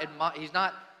is not, he's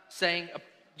not saying,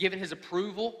 giving his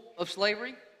approval of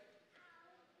slavery.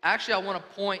 Actually, I want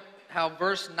to point how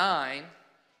verse 9,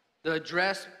 the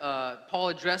address, Paul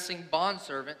addressing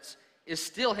bondservants, is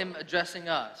still him addressing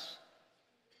us.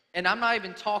 And I'm not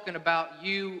even talking about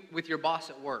you with your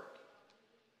boss at work.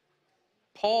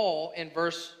 Paul, in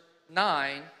verse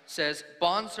 9, says,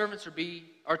 bondservants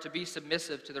are to be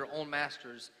submissive to their own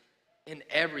masters in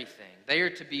everything. They are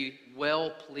to be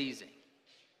well-pleasing.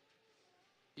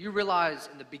 You realize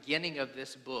in the beginning of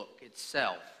this book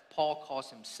itself, Paul calls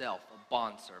himself a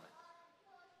bondservant.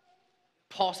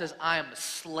 Paul says, I am a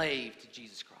slave to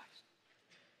Jesus Christ.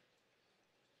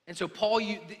 And so Paul,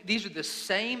 these are the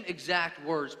same exact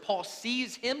words. Paul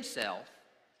sees himself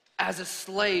as a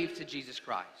slave to Jesus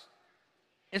Christ.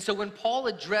 And so when Paul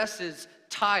addresses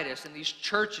Titus and these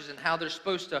churches and how they're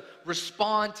supposed to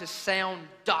respond to sound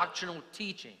doctrinal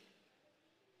teaching,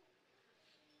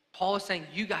 Paul is saying,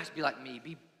 you guys be like me,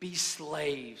 be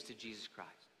slaves to Jesus Christ.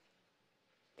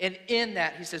 And in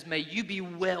that, he says, may you be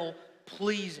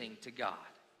well-pleasing to God.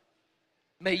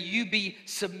 May you be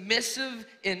submissive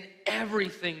in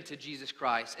everything to Jesus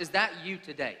Christ. Is that you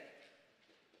today?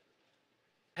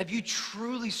 Have you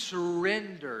truly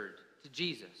surrendered to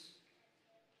Jesus?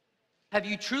 Have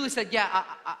you truly said, yeah,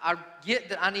 I get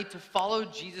that I need to follow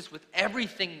Jesus with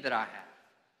everything that I have.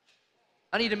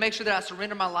 I need to make sure that I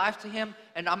surrender my life to him,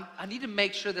 and I need to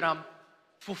make sure that I'm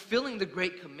fulfilling the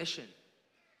Great Commission,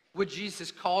 what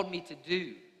Jesus called me to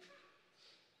do.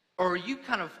 Or are you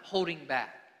kind of holding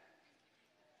back?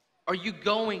 Are you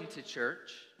going to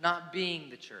church, not being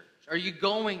the church? Are you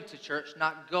going to church,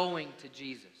 not going to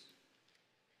Jesus?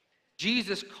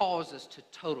 Jesus calls us to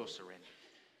total surrender.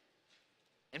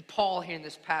 And Paul here in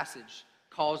this passage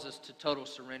calls us to total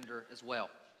surrender as well.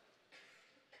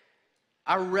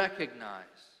 I recognize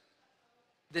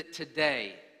that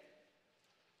today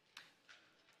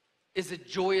is a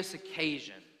joyous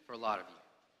occasion for a lot of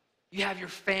you. You have your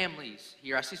families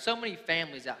here. I see so many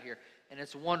families out here, and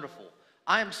it's wonderful.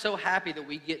 I am so happy that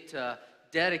we get to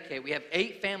dedicate. We have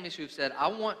 8 families who've said, I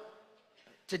want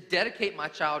to dedicate my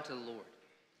child to the Lord.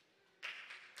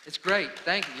 It's great.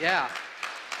 Thank you. Yeah.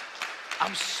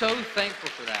 I'm so thankful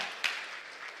for that.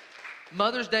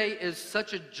 Mother's Day is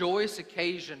such a joyous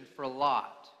occasion for a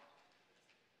lot,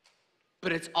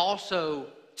 but it's also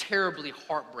terribly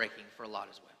heartbreaking for a lot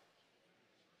as well.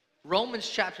 Romans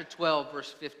chapter 12,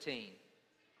 verse 15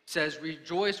 says,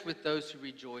 rejoice with those who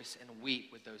rejoice and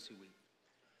weep with those who weep.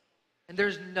 And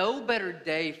there's no better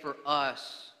day for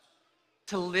us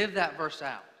to live that verse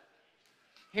out.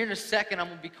 Here in a second, I'm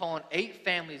going to be calling 8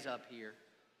 families up here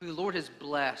who the Lord has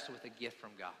blessed with a gift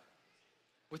from God,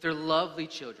 with their lovely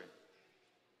children.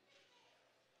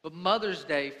 But Mother's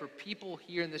Day for people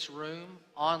here in this room,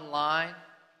 online,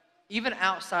 even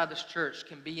outside this church,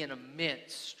 can be an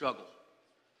immense struggle.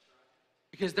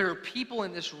 Because there are people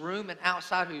in this room and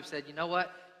outside who've said, you know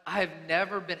what? I have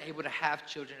never been able to have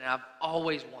children, and I've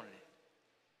always wanted it.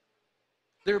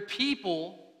 There are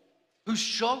people who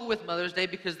struggle with Mother's Day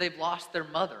because they've lost their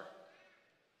mother.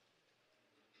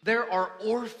 There are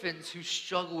orphans who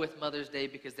struggle with Mother's Day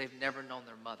because they've never known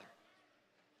their mother.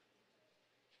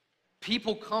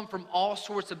 People come from all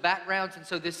sorts of backgrounds, and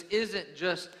so this isn't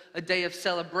just a day of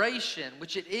celebration,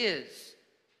 which it is,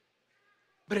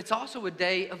 but it's also a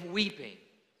day of weeping.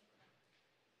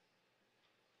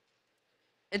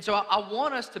 And so I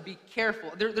want us to be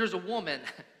careful. There's a woman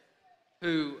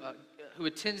who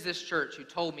attends this church who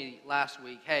told me last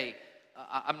week, hey,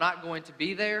 I'm not going to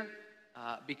be there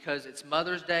because it's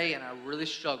Mother's Day and I really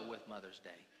struggle with Mother's Day.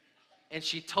 And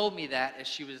she told me that as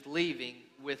she was leaving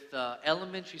with an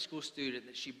elementary school student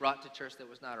that she brought to church that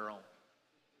was not her own.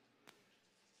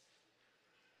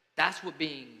 That's what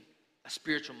being a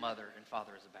spiritual mother and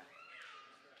father is about.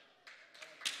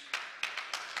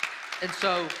 And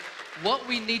so what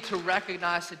we need to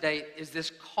recognize today is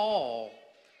this call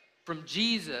from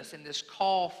Jesus and this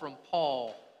call from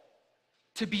Paul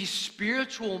to be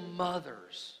spiritual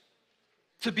mothers,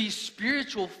 to be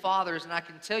spiritual fathers. And I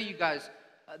can tell you guys,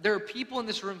 there are people in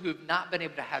this room who have not been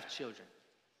able to have children.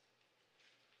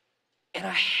 And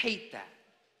I hate that.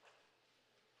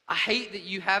 I hate that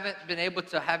you haven't been able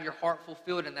to have your heart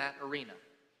fulfilled in that arena.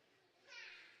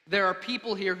 There are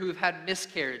people here who have had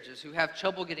miscarriages, who have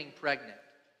trouble getting pregnant.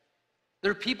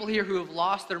 There are people here who have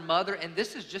lost their mother, and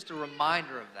this is just a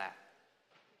reminder of that.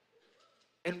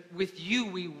 And with you,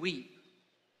 we weep.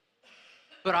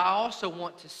 But I also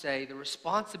want to say the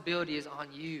responsibility is on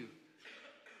you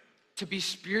to be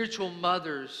spiritual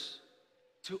mothers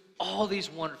to all these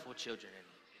wonderful children in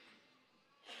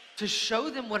you, to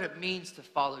show them what it means to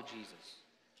follow Jesus.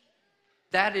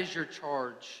 That is your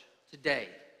charge today.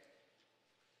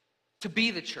 To be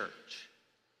the church.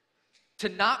 To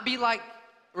not be like,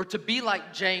 or to be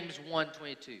like James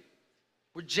 1:22,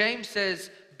 where James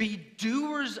says, be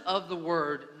doers of the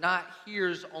word, not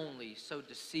hearers only, so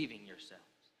deceiving yourselves.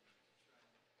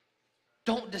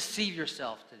 Don't deceive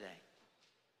yourself today.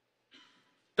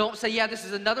 Don't say, yeah, this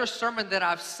is another sermon that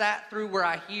I've sat through where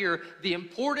I hear the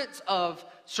importance of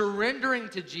surrendering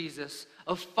to Jesus,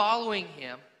 of following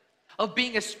him, of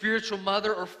being a spiritual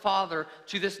mother or father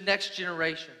to this next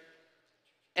generation.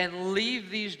 And leave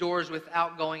these doors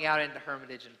without going out into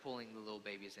hermitage and pulling the little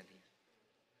babies in here.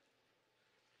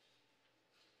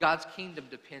 God's kingdom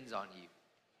depends on you.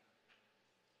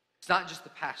 It's not just the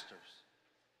pastors.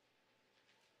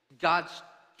 God's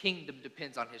kingdom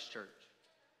depends on his church,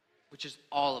 which is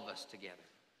all of us together.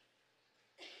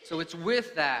 So it's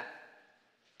with that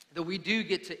we do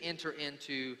get to enter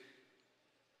into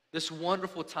this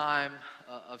wonderful time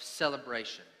of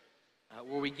celebration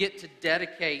where we get to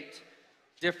dedicate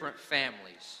different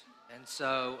families. And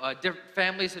so different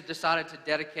families have decided to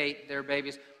dedicate their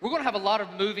babies. We're going to have a lot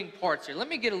of moving parts here. Let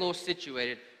me get a little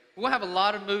situated. We're going to have a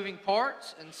lot of moving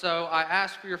parts, and so I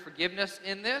ask for your forgiveness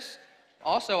in this.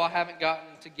 Also, I haven't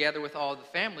gotten together with all the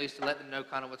families to let them know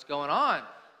kind of what's going on.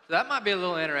 So that might be a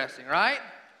little interesting, right?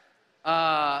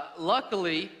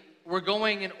 Luckily, we're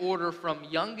going in order from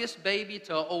youngest baby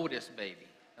to oldest baby,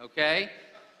 okay?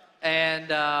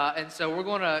 And so we're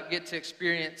going to get to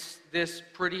experience this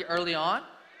pretty early on.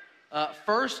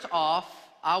 First off,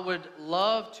 I would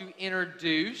love to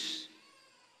introduce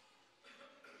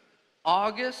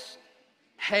August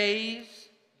Hayes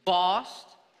Bost,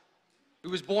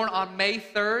 who was born on May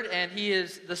 3rd, and he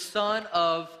is the son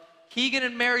of Keegan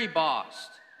and Mary Bost.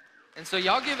 And so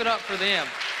y'all give it up for them.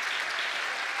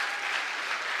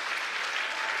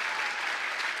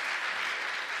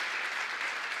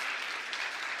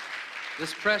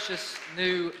 This precious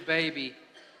new baby.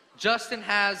 Justin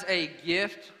has a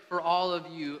gift for all of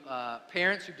you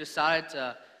parents who decided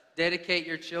to dedicate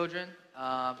your children.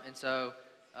 And so,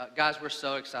 guys, we're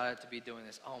so excited to be doing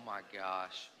this. Oh my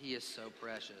gosh, he is so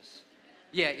precious.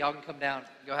 Yeah, y'all can come down.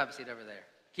 Go have a seat over there.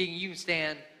 Keegan, you can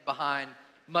stand behind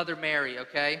Mother Mary,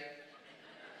 okay?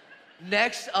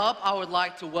 Next up, I would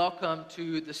like to welcome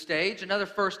to the stage another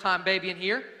first-time baby in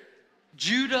here,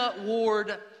 Judah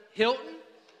Ward Hilton,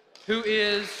 who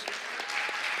is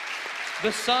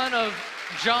the son of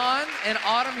John and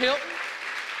Autumn Hilton.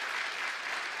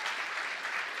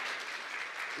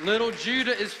 Little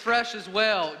Judah is fresh as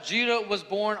well. Judah was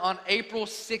born on April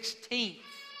 16th,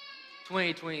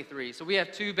 2023. So we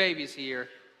have two babies here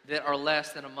that are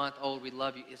less than a month old. We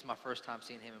love you. It's my first time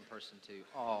seeing him in person too.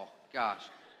 Oh gosh,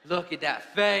 look at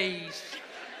that face.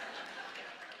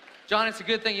 John, it's a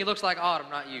good thing he looks like Autumn,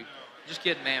 not you. Just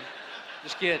kidding, man.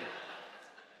 Just kidding.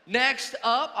 Next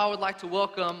up, I would like to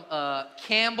welcome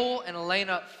Campbell and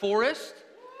Elena Forrest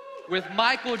with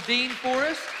Michael Dean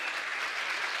Forrest.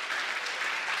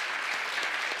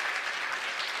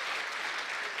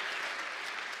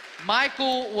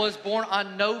 Michael was born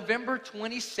on November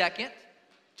 22nd,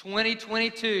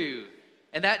 2022.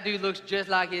 And that dude looks just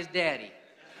like his daddy.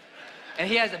 And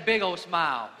he has a big old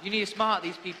smile. You need to smile at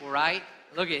these people, right?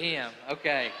 Look at him.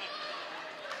 Okay.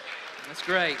 That's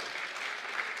great.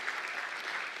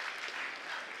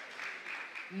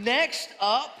 Next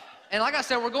up, and like I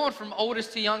said, we're going from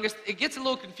oldest to youngest. It gets a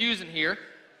little confusing here,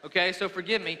 okay, so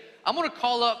forgive me. I'm going to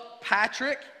call up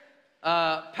Patrick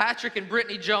and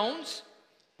Brittany Jones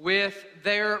with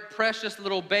their precious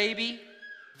little baby,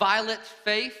 Violet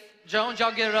Faith Jones.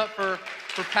 Y'all get it up for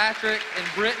Patrick and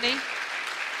Brittany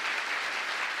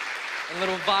and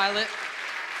little Violet.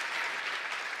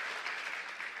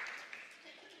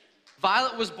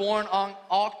 Violet was born on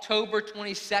October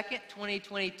 22nd,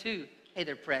 2022. Hey,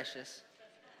 they're precious.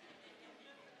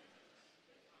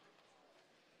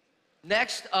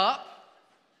 Next up,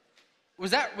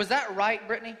 was that right,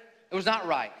 Brittany? It was not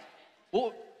right.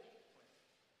 Well,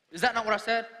 is that not what I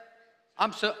said?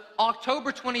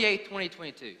 October 28th,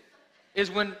 2022 is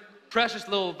when precious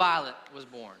little Violet was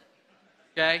born,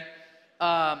 okay?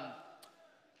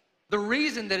 The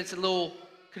reason that it's a little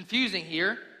confusing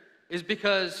here is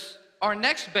because our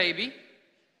next baby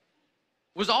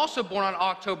was also born on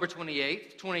October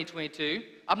 28th, 2022.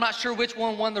 I'm not sure which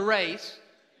one won the race,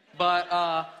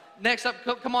 but next up,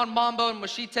 come on, Mambo and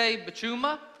Mashite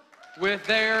Bachuma with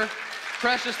their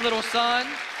precious little son.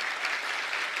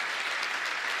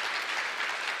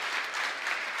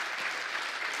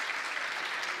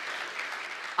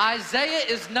 Isaiah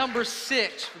is number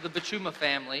 6 for the Bachuma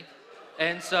family.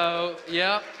 And so,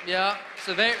 yep.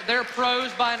 So they're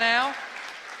pros by now.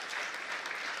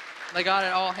 They got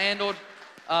it all handled.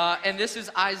 And this is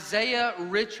Isaiah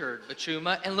Richard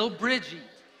Bachuma and little Bridget.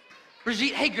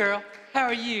 Bridget, hey girl, how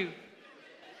are you?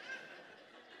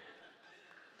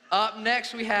 Up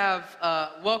next we have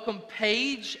welcome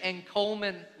Paige and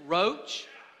Coleman Roach.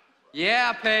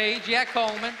 Yeah, Paige, yeah,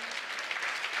 Coleman.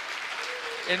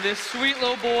 And this sweet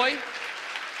little boy.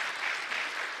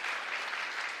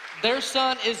 Their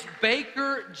son is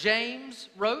Baker James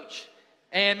Roach,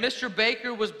 and Mr.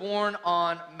 Baker was born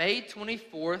on May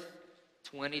 24th,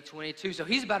 2022. So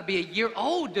he's about to be a year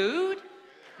old, dude.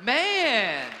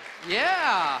 Man,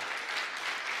 yeah.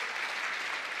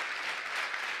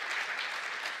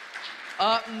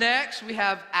 Up next, we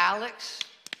have Alex,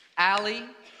 Allie,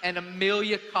 and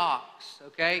Amelia Cox.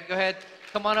 Okay, go ahead.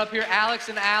 Come on up here, Alex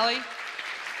and Allie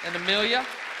and Amelia.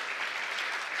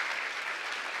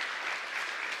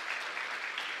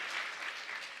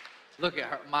 Look at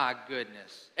her, my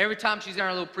goodness. Every time she's in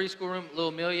our little preschool room, little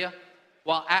Amelia,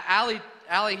 well,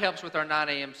 Allie helps with our 9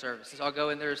 a.m. service. So I'll go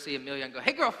in there and see Amelia and go,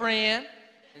 hey, girlfriend.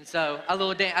 And so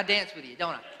I dance with you,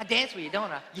 don't I? I dance with you,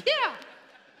 don't I? Yeah.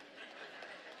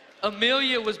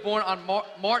 Amelia was born on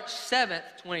March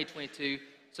 7th, 2022.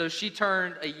 So she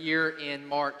turned a year in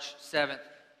March 7th.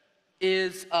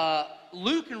 Is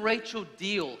Luke and Rachel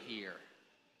Deal here?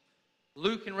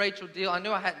 Luke and Rachel Deal. I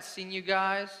know I hadn't seen you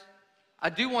guys. I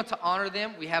do want to honor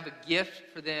them. We have a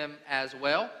gift for them as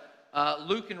well.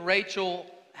 Luke and Rachel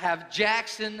have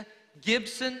Jackson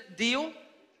Gibson Deal,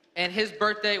 and his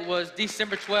birthday was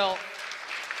December 12th,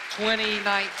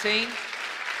 2019.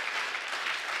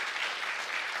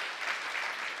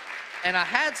 And I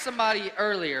had somebody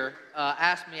earlier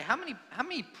ask me, how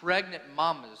many pregnant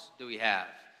mamas do we have?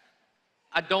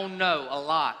 I don't know, a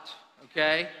lot,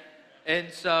 okay?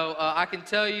 And so I can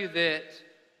tell you that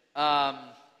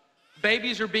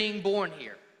babies are being born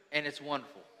here, and it's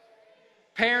wonderful.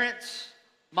 Parents,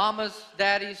 mamas,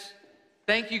 daddies,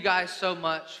 thank you guys so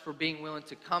much for being willing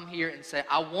to come here and say,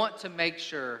 I want to make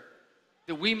sure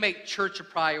that we make church a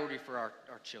priority for our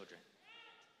children.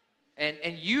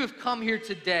 And you have come here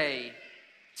today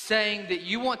saying that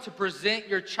you want to present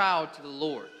your child to the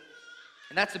Lord.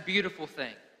 And that's a beautiful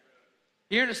thing.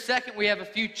 Here in a second, we have a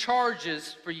few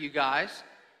charges for you guys.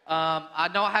 I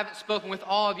know I haven't spoken with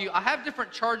all of you. I have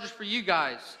different charges for you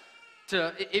guys.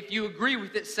 If you agree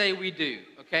with it, say we do.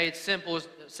 Okay, it's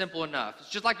simple enough. It's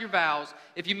just like your vows.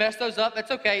 If you mess those up,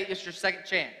 that's okay. It's your second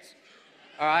chance.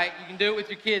 All right, you can do it with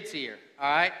your kids here. All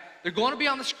right, they're going to be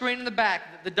on the screen in the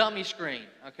back, the dummy screen.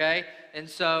 Okay, and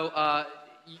so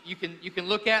you can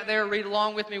look at there, read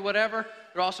along with me, whatever.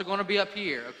 They're also going to be up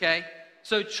here. Okay,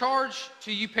 so charge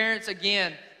to you parents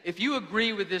again. If you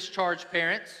agree with this charge,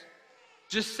 parents,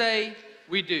 just say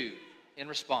we do in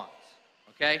response.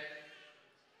 Okay.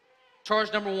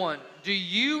 Charge number 1, do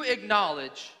you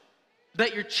acknowledge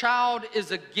that your child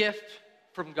is a gift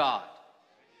from God?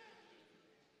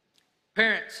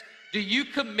 Parents, do you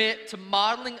commit to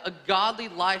modeling a godly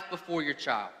life before your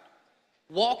child?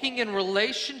 Walking in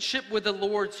relationship with the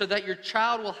Lord so that your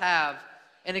child will have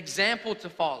an example to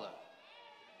follow?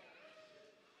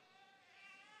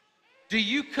 Do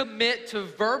you commit to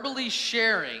verbally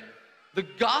sharing the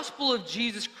gospel of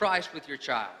Jesus Christ with your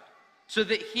child so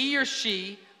that he or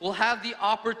she will have the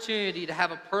opportunity to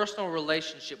have a personal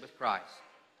relationship with Christ?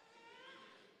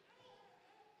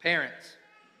 Parents,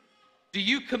 do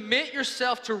you commit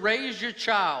yourself to raise your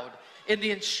child in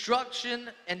the instruction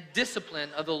and discipline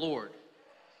of the Lord?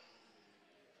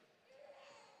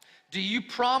 Do you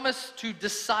promise to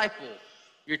disciple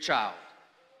your child,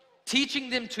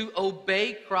 teaching them to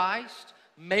obey Christ,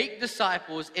 make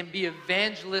disciples, and be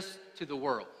evangelists to the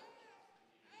world?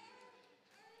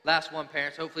 Last one,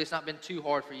 parents. Hopefully it's not been too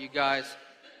hard for you guys,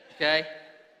 okay?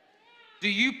 Do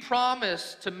you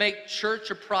promise to make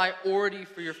church a priority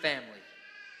for your family,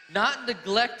 not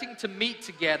neglecting to meet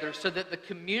together so that the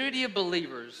community of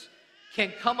believers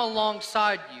can come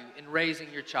alongside you in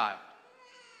raising your child?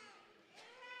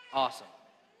 Awesome.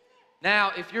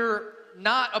 Now, if you're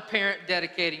not a parent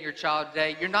dedicating your child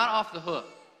today, you're not off the hook.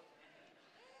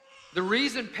 The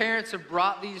reason parents have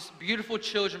brought these beautiful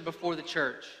children before the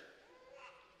church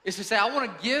is to say, I want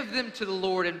to give them to the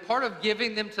Lord, and part of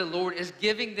giving them to the Lord is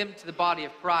giving them to the body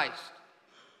of Christ.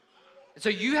 And so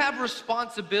you have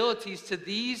responsibilities to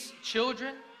these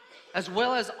children as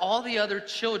well as all the other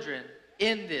children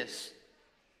in this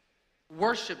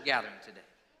worship gathering today.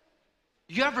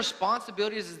 You have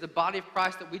responsibilities as the body of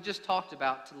Christ that we just talked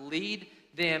about to lead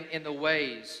them in the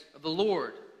ways of the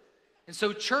Lord. And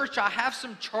so, church, I have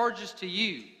some charges to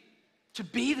you to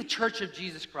be the church of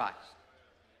Jesus Christ.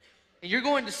 And you're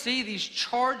going to see these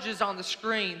charges on the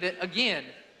screen that, again,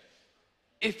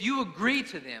 if you agree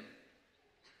to them,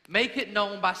 make it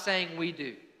known by saying we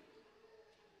do.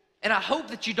 And I hope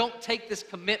that you don't take this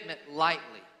commitment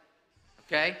lightly,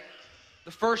 okay?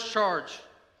 The first charge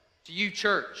to you,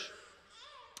 church.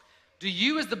 Do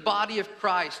you, as the body of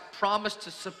Christ, promise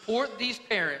to support these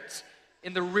parents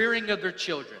in the rearing of their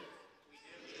children?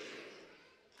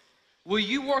 Will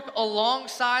you work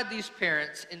alongside these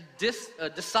parents in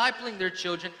discipling their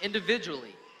children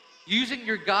individually, using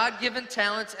your God-given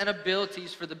talents and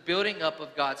abilities for the building up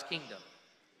of God's kingdom?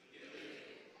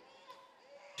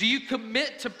 Do you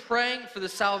commit to praying for the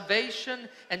salvation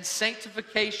and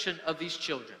sanctification of these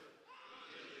children?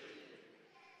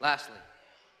 Lastly,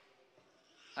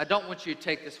 I don't want you to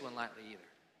take this one lightly either.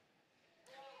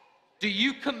 Do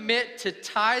you commit to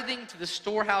tithing to the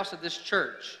storehouse of this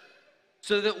church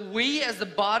so that we as the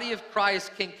body of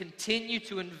Christ can continue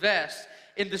to invest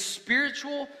in the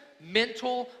spiritual,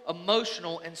 mental,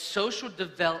 emotional, and social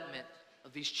development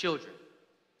of these children?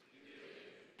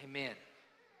 Amen.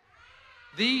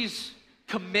 These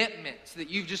commitments that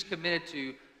you've just committed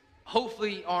to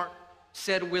hopefully aren't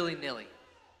said willy-nilly.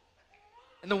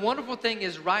 And the wonderful thing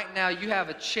is right now you have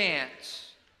a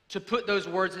chance to put those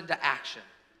words into action.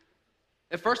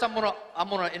 At first, I'm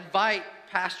gonna invite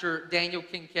Pastor Daniel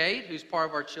Kincaid, who's part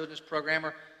of our children's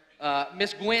programmer,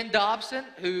 Miss Gwen Dobson,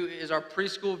 who is our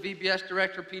preschool VBS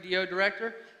director, PDO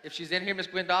director. If she's in here, Miss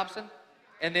Gwen Dobson.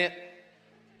 And then,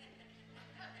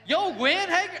 yo, Gwen,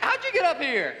 hey, how'd you get up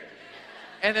here?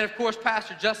 And then, of course,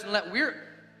 Pastor Justin Lett.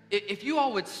 If you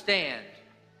all would stand,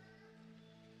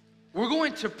 we're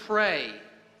going to pray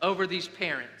over these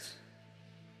parents.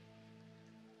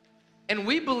 And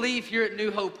we believe here at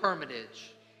New Hope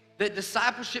Hermitage that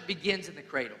discipleship begins in the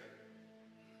cradle.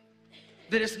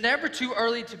 That it's never too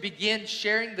early to begin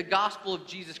sharing the gospel of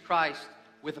Jesus Christ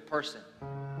with a person,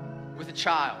 with a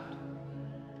child.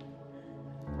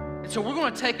 And so we're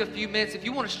going to take a few minutes. If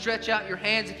you want to stretch out your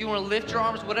hands, if you want to lift your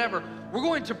arms, whatever, we're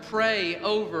going to pray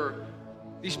over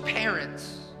these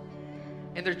parents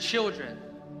and their children.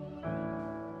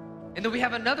 And then we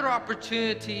have another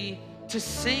opportunity to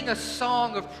sing a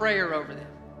song of prayer over them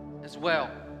as well.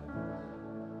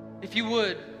 If you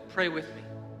would, pray with me.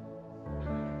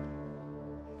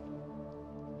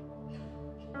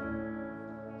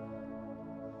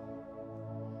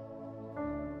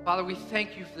 Father, we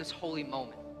thank you for this holy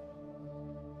moment.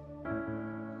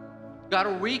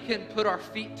 God, we can put our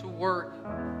feet to work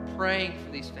praying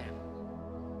for these families.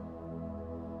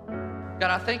 God,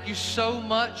 I thank you so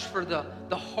much for the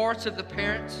hearts of the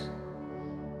parents,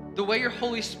 the way your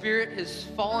Holy Spirit has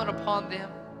fallen upon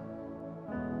them.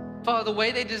 Father, the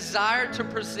way they desire to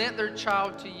present their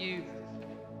child to you.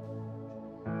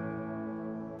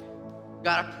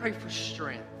 God, I pray for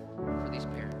strength for these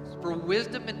parents, for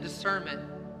wisdom and discernment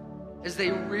as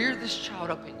they rear this child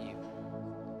up in you.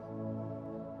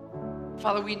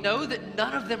 Father, we know that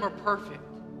none of them are perfect,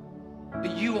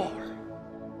 but you are.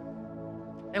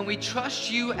 And we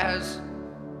trust you as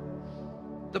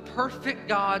the perfect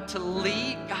God to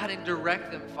lead, guide, and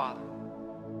direct them, Father.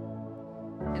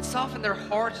 And soften their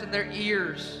hearts and their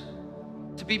ears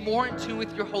to be more in tune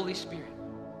with your Holy Spirit.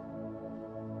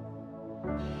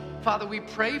 Father, we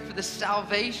pray for the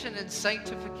salvation and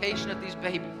sanctification of these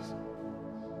babies.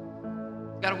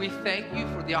 God, we thank you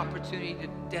for the opportunity to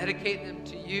dedicate them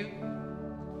to you.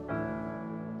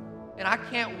 And I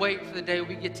can't wait for the day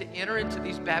we get to enter into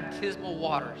these baptismal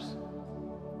waters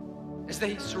as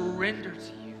they surrender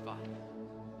to you, Father.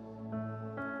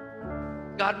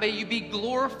 God, may you be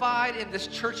glorified in this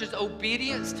church's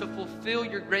obedience to fulfill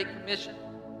your great commission.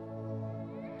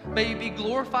 May you be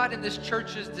glorified in this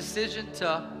church's decision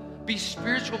to be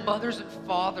spiritual mothers and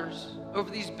fathers over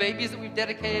these babies that we've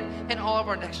dedicated and all of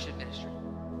our next gen ministry.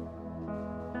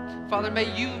 Father,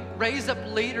 may you raise up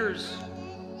leaders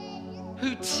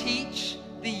who teach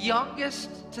the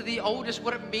youngest to the oldest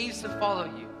what it means to follow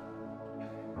you.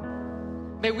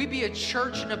 May we be a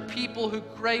church and a people who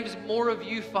craves more of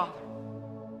you, Father,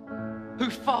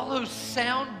 who follows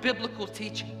sound biblical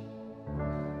teaching.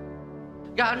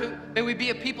 God, may we be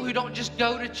a people who don't just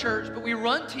go to church, but we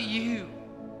run to you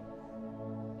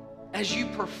as you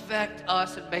perfect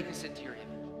us and make us into your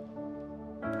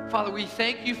image. Father, we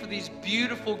thank you for these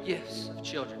beautiful gifts of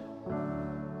children.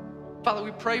 Father,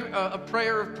 we pray a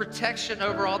prayer of protection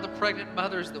over all the pregnant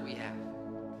mothers that we have.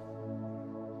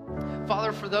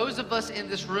 Father, for those of us in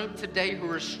this room today who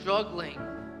are struggling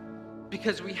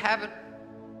because we haven't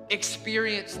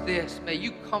experienced this, may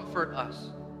you comfort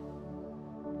us.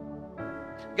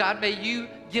 God, may you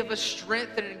give us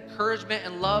strength and encouragement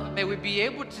and love, and may we be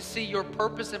able to see your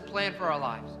purpose and plan for our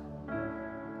lives.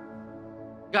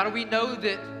 God, we know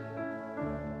that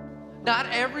not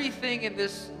everything in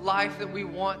this life that we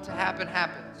want to happen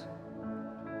happens,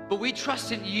 but we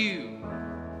trust in you.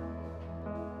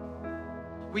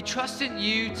 We trust in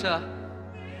you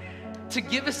to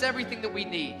give us everything that we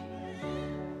need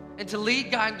and to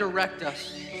lead, guide, and direct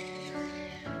us.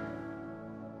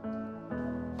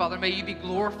 Father, may you be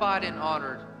glorified and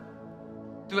honored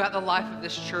throughout the life of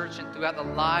this church and throughout the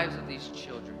lives of these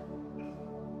children.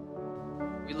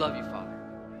 We love you, Father.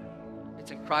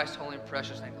 It's in Christ's holy and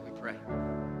precious name that we pray.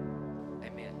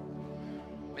 Amen.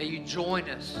 May you join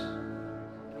us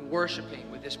in worshiping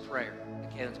with this prayer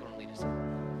that Caitlin's going to lead us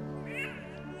in.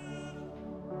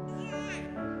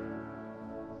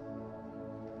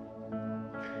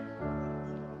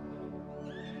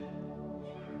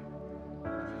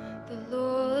 The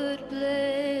Lord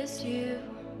bless you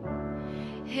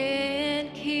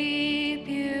and keep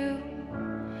you.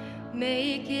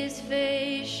 Make his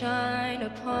face shine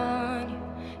upon you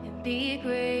and be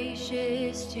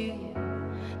gracious to you.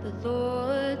 The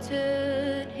Lord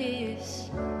turn his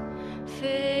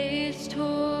face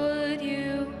toward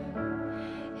you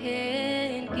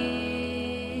and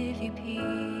give you peace.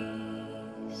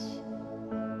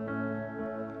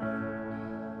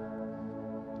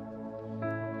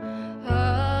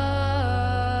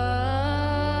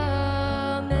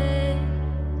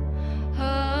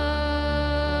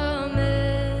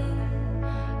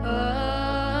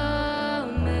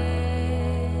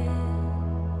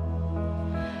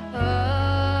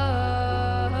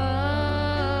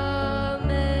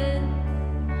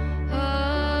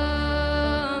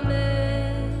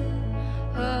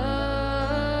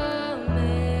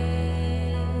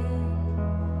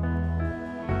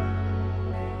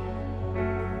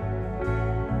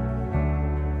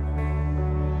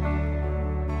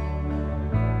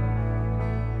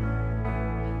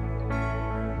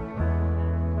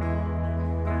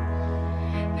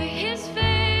 May his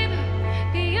favor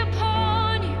be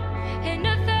upon you and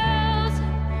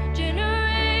 1,000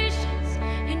 generations,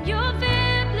 and your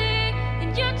family,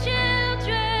 and your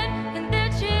children, and their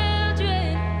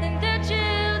children, and their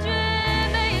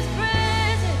children. May his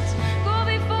presence go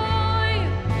before you,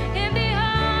 and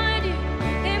behind you,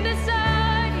 and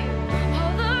beside you,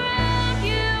 all around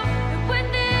you, and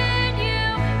within you.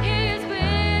 He is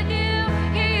with you,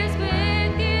 he is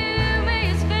with you. May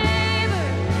his favor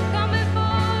come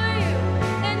before you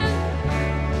and the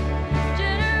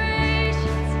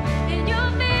generations, and your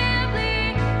family,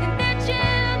 and their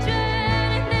children,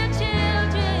 and their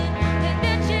children, and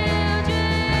their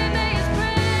children. May his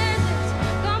presence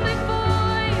come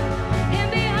before you and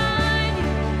behind you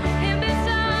and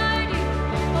beside you,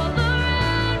 all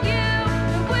around you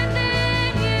and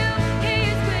within you. He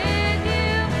is with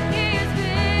you, he is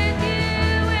with you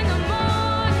in the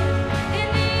morning, in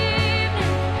the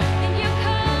evening, and you're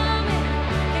coming,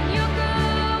 and you're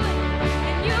going,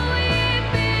 and you're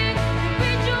weeping, and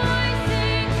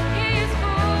rejoicing. He is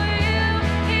for you,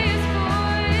 he is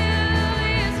for you,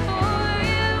 he is for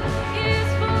you, he is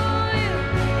for you,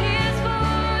 he is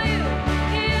for you,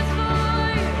 he is for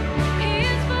you, he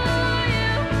is for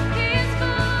you, he is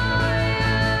for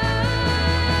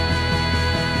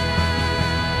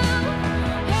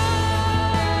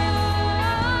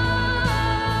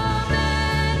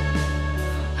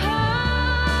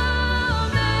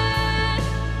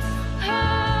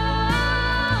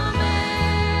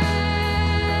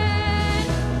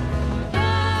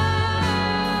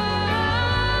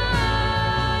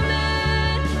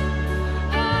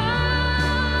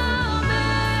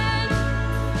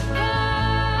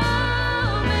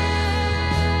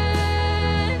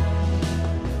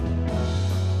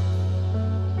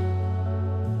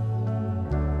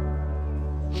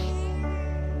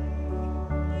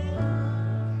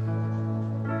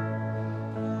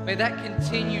May that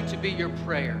continue to be your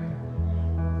prayer.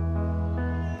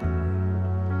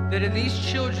 That in these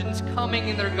children's coming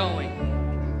and they're going,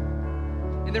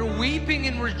 and they're weeping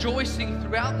and rejoicing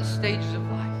throughout the stages of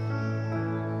life,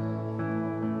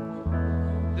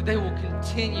 that they will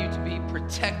continue to be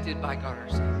protected by God our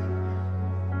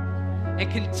Savior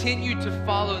and continue to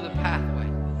follow the pathway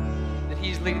that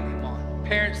He's leading them on.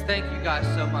 Parents, thank you guys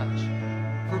so much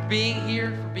for being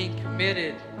here, for being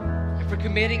committed, and for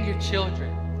committing your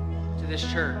children to this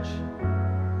church.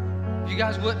 If you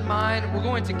guys wouldn't mind, we're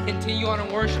going to continue on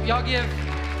in worship. Y'all give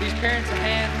these parents a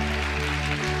hand.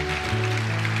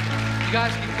 You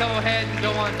guys can go ahead and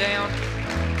go on down.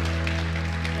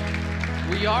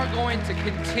 We are going to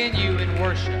continue in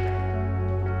worship.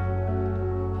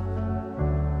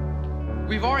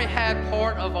 We've already had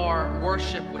part of our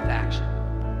worship with action.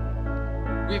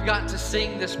 We've gotten to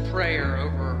sing this prayer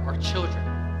over our children.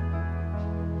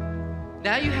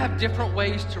 Now you have different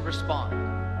ways to respond,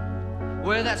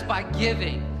 whether that's by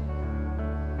giving,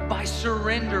 by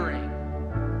surrendering,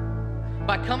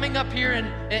 by coming up here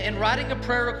and writing a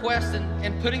prayer request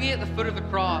and putting it at the foot of the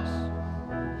cross,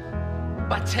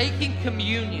 by taking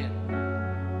communion.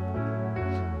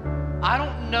 I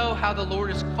don't know how the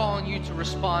Lord is calling you to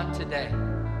respond today.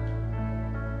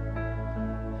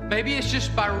 Maybe it's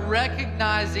just by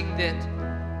recognizing that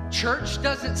church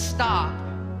doesn't stop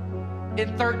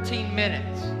in 13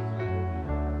 minutes.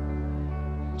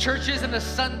 Church isn't a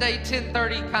Sunday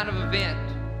 10:30 kind of event.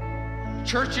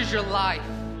 Church is your life.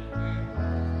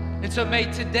 And so may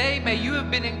you have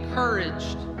been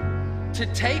encouraged to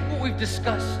take what we've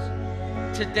discussed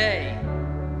today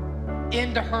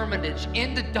into Hermitage,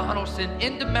 into Donaldson,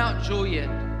 into Mount Juliet,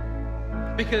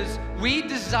 because we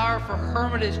desire for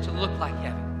Hermitage to look like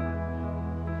heaven.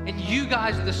 And you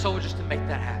guys are the soldiers to make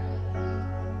that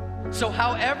happen. So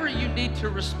however you need to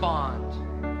respond,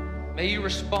 may you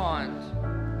respond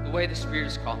the way the Spirit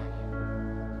is calling you.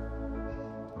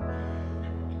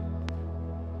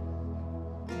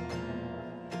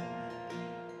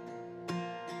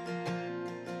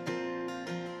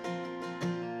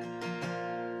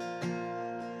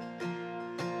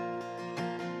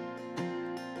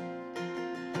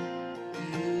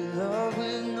 Love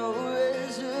with no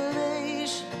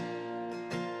reservation.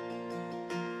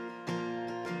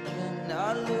 You're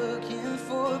not looking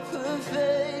for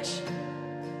perfection.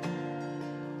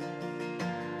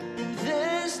 And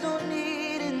there's no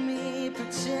need in me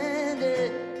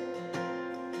pretending.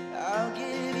 I'll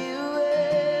give you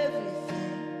everything.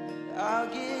 I'll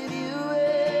give you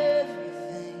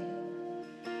everything.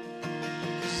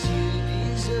 'Cause you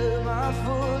deserve my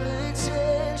full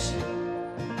attention.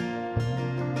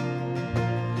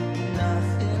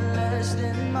 Nothing less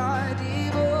than my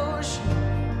devotion.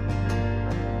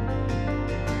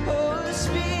 Oh,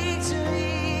 speak to me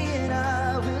and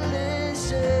I will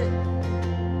listen.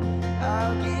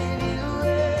 I'll give you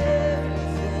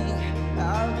everything.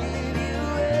 I'll give you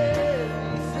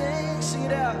everything. Sing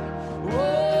it out.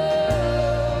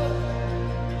 Whoa,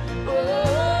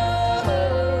 whoa,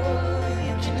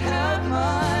 you can have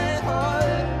my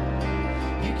heart.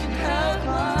 You can have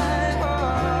my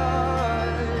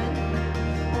heart.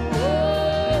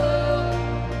 Whoa,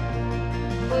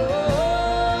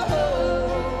 whoa,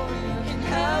 you can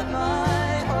have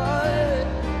my heart.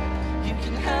 You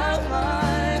can have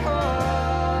my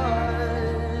heart.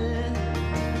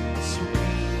 So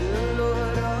be the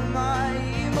Lord of my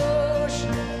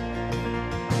emotion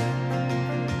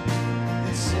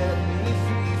and set me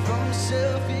free from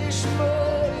selfish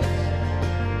motives.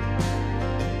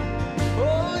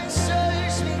 Oh, and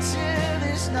search me till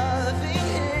there's nothing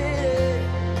hidden.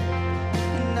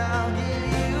 And I'll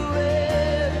give you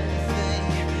everything.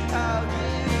 I'll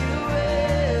give you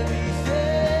everything.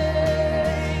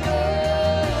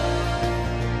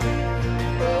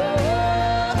 Oh,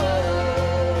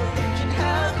 you can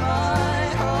have my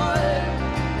heart.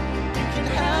 You can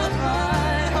have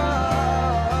my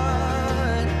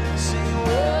heart. Sing,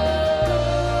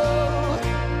 whoa,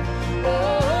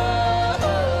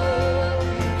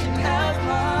 you can have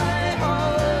my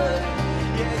heart.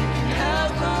 Yeah, you can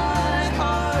have my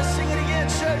heart. Sing it again,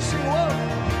 church. Sing, whoa,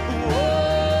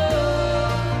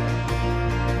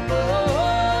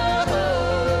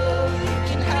 you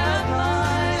can have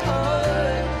my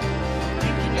heart.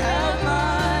 You can have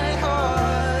my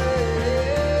heart.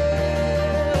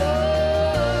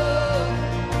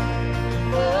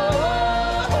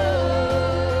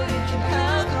 You can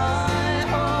have my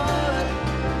heart.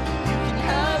 You can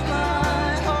have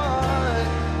my heart.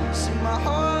 See, my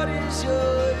heart is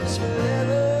yours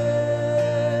forever.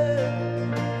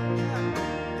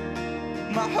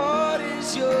 My heart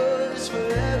is yours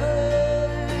forever.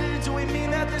 Do we mean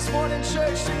that this morning,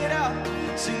 church? Sing it out.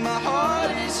 Sing, my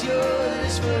heart is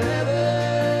yours forever.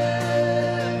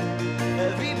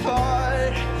 Every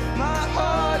part, my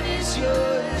heart is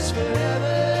yours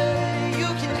forever. You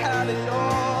can have it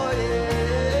all,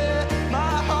 yeah.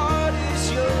 My heart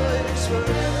is yours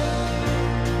forever.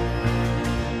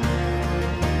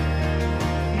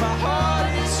 My heart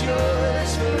is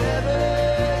yours forever.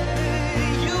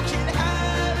 You can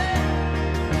have it.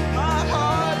 My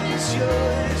heart is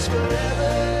yours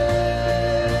forever.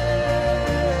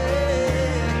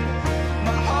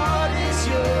 My heart is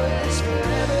yours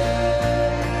forever.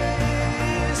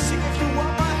 Sing, if you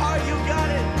want my heart, you got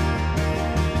it.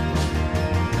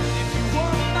 If you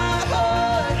want my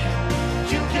heart,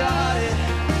 you got it.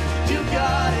 You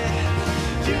got it.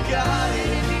 You got it.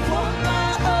 If you want my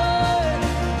heart,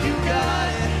 you got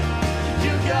it.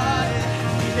 You got it.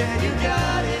 Yeah, you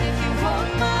got it. If you want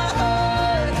my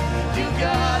heart, you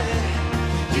got it.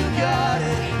 You got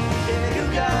it. Yeah, you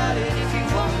got it. If you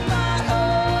want my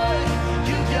heart,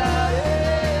 you got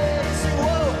it. Sing,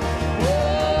 whoa, whoa,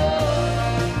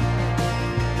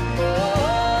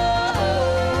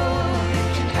 you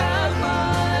can have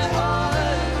my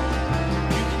heart.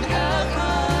 You can have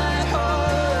my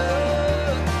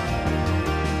heart.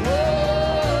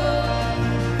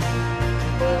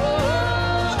 Whoa,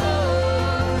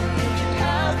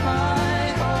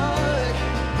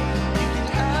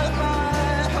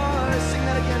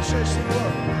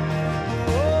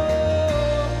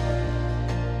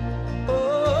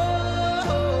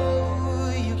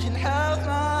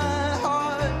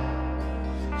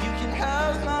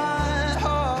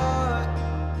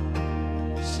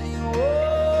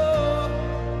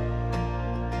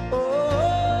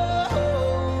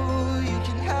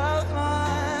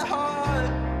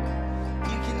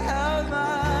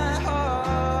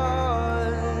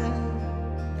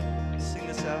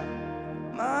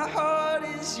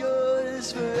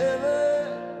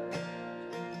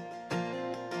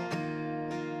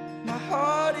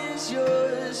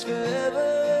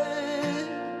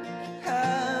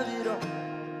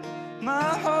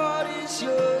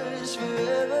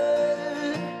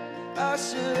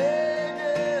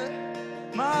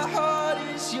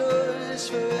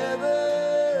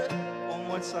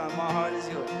 more time. My heart is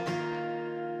yours.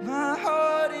 My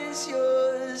heart is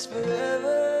yours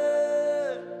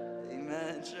forever.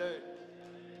 Amen, church.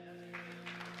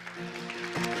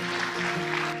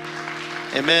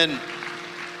 Amen.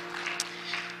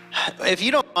 If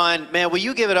you don't mind, man, will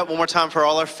you give it up one more time for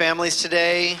all our families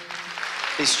today?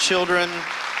 These children,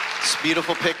 this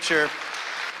beautiful picture.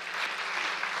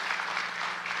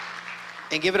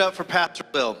 And give it up for Pastor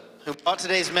Will, who brought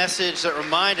today's message that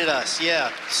reminded us,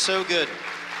 yeah, so good,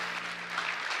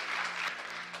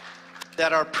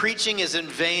 that our preaching is in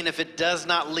vain if it does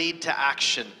not lead to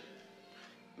action.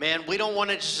 Man, we don't want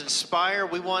to just inspire,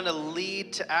 we want to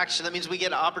lead to action. That means we get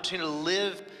an opportunity to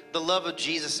live the love of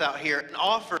Jesus out here and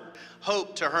offer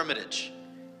hope to Hermitage.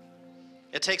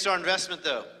 It takes our investment,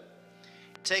 though.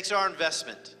 It takes our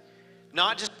investment.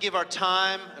 Not just to give our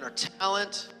time and our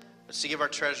talent, but to give our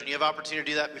treasure. And you have opportunity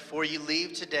to do that before you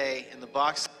leave today in the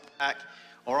box back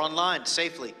or online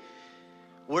safely.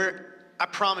 I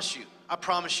promise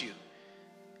you,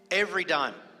 every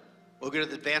dime we'll go to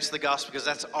the advance of the gospel, because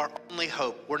that's our only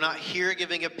hope. We're not here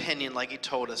giving opinion like he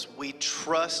told us. We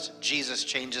trust Jesus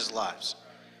changes lives.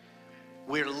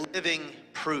 We're living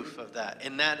proof of that.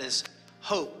 And that is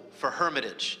hope for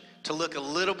Hermitage to look a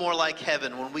little more like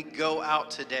heaven when we go out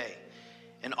today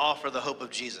and offer the hope of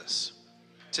Jesus.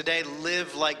 Today,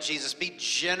 live like Jesus. Be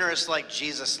generous like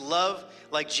Jesus. Love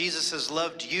like Jesus has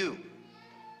loved you.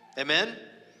 Amen?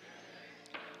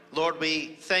 Lord,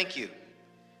 we thank you.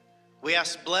 We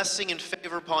ask blessing and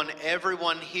favor upon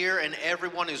everyone here and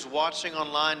everyone who's watching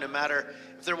online, no matter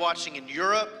if they're watching in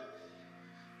Europe,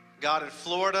 God, in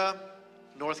Florida,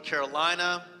 North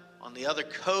Carolina, on the other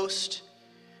coast.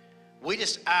 We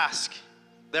just ask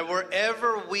that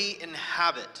wherever we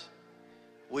inhabit,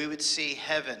 we would see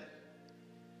heaven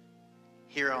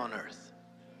here on earth.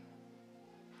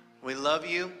 We love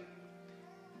you.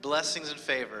 Blessings and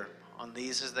favor on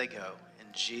these as they go. In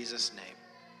Jesus' name,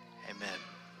 amen.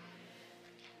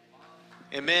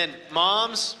 Amen.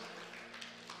 Moms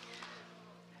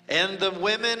and the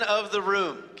women of the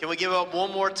room, can we give up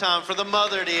one more time for the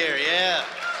mother dear? Yeah.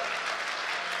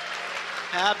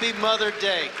 Happy Mother's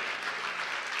Day.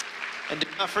 And do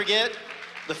not forget,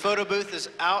 the photo booth is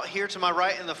out here to my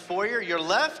right in the foyer. Your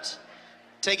left,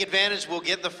 take advantage. We'll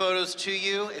get the photos to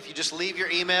you if you just leave your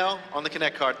email on the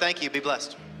Connect card. Thank you. Be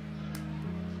blessed.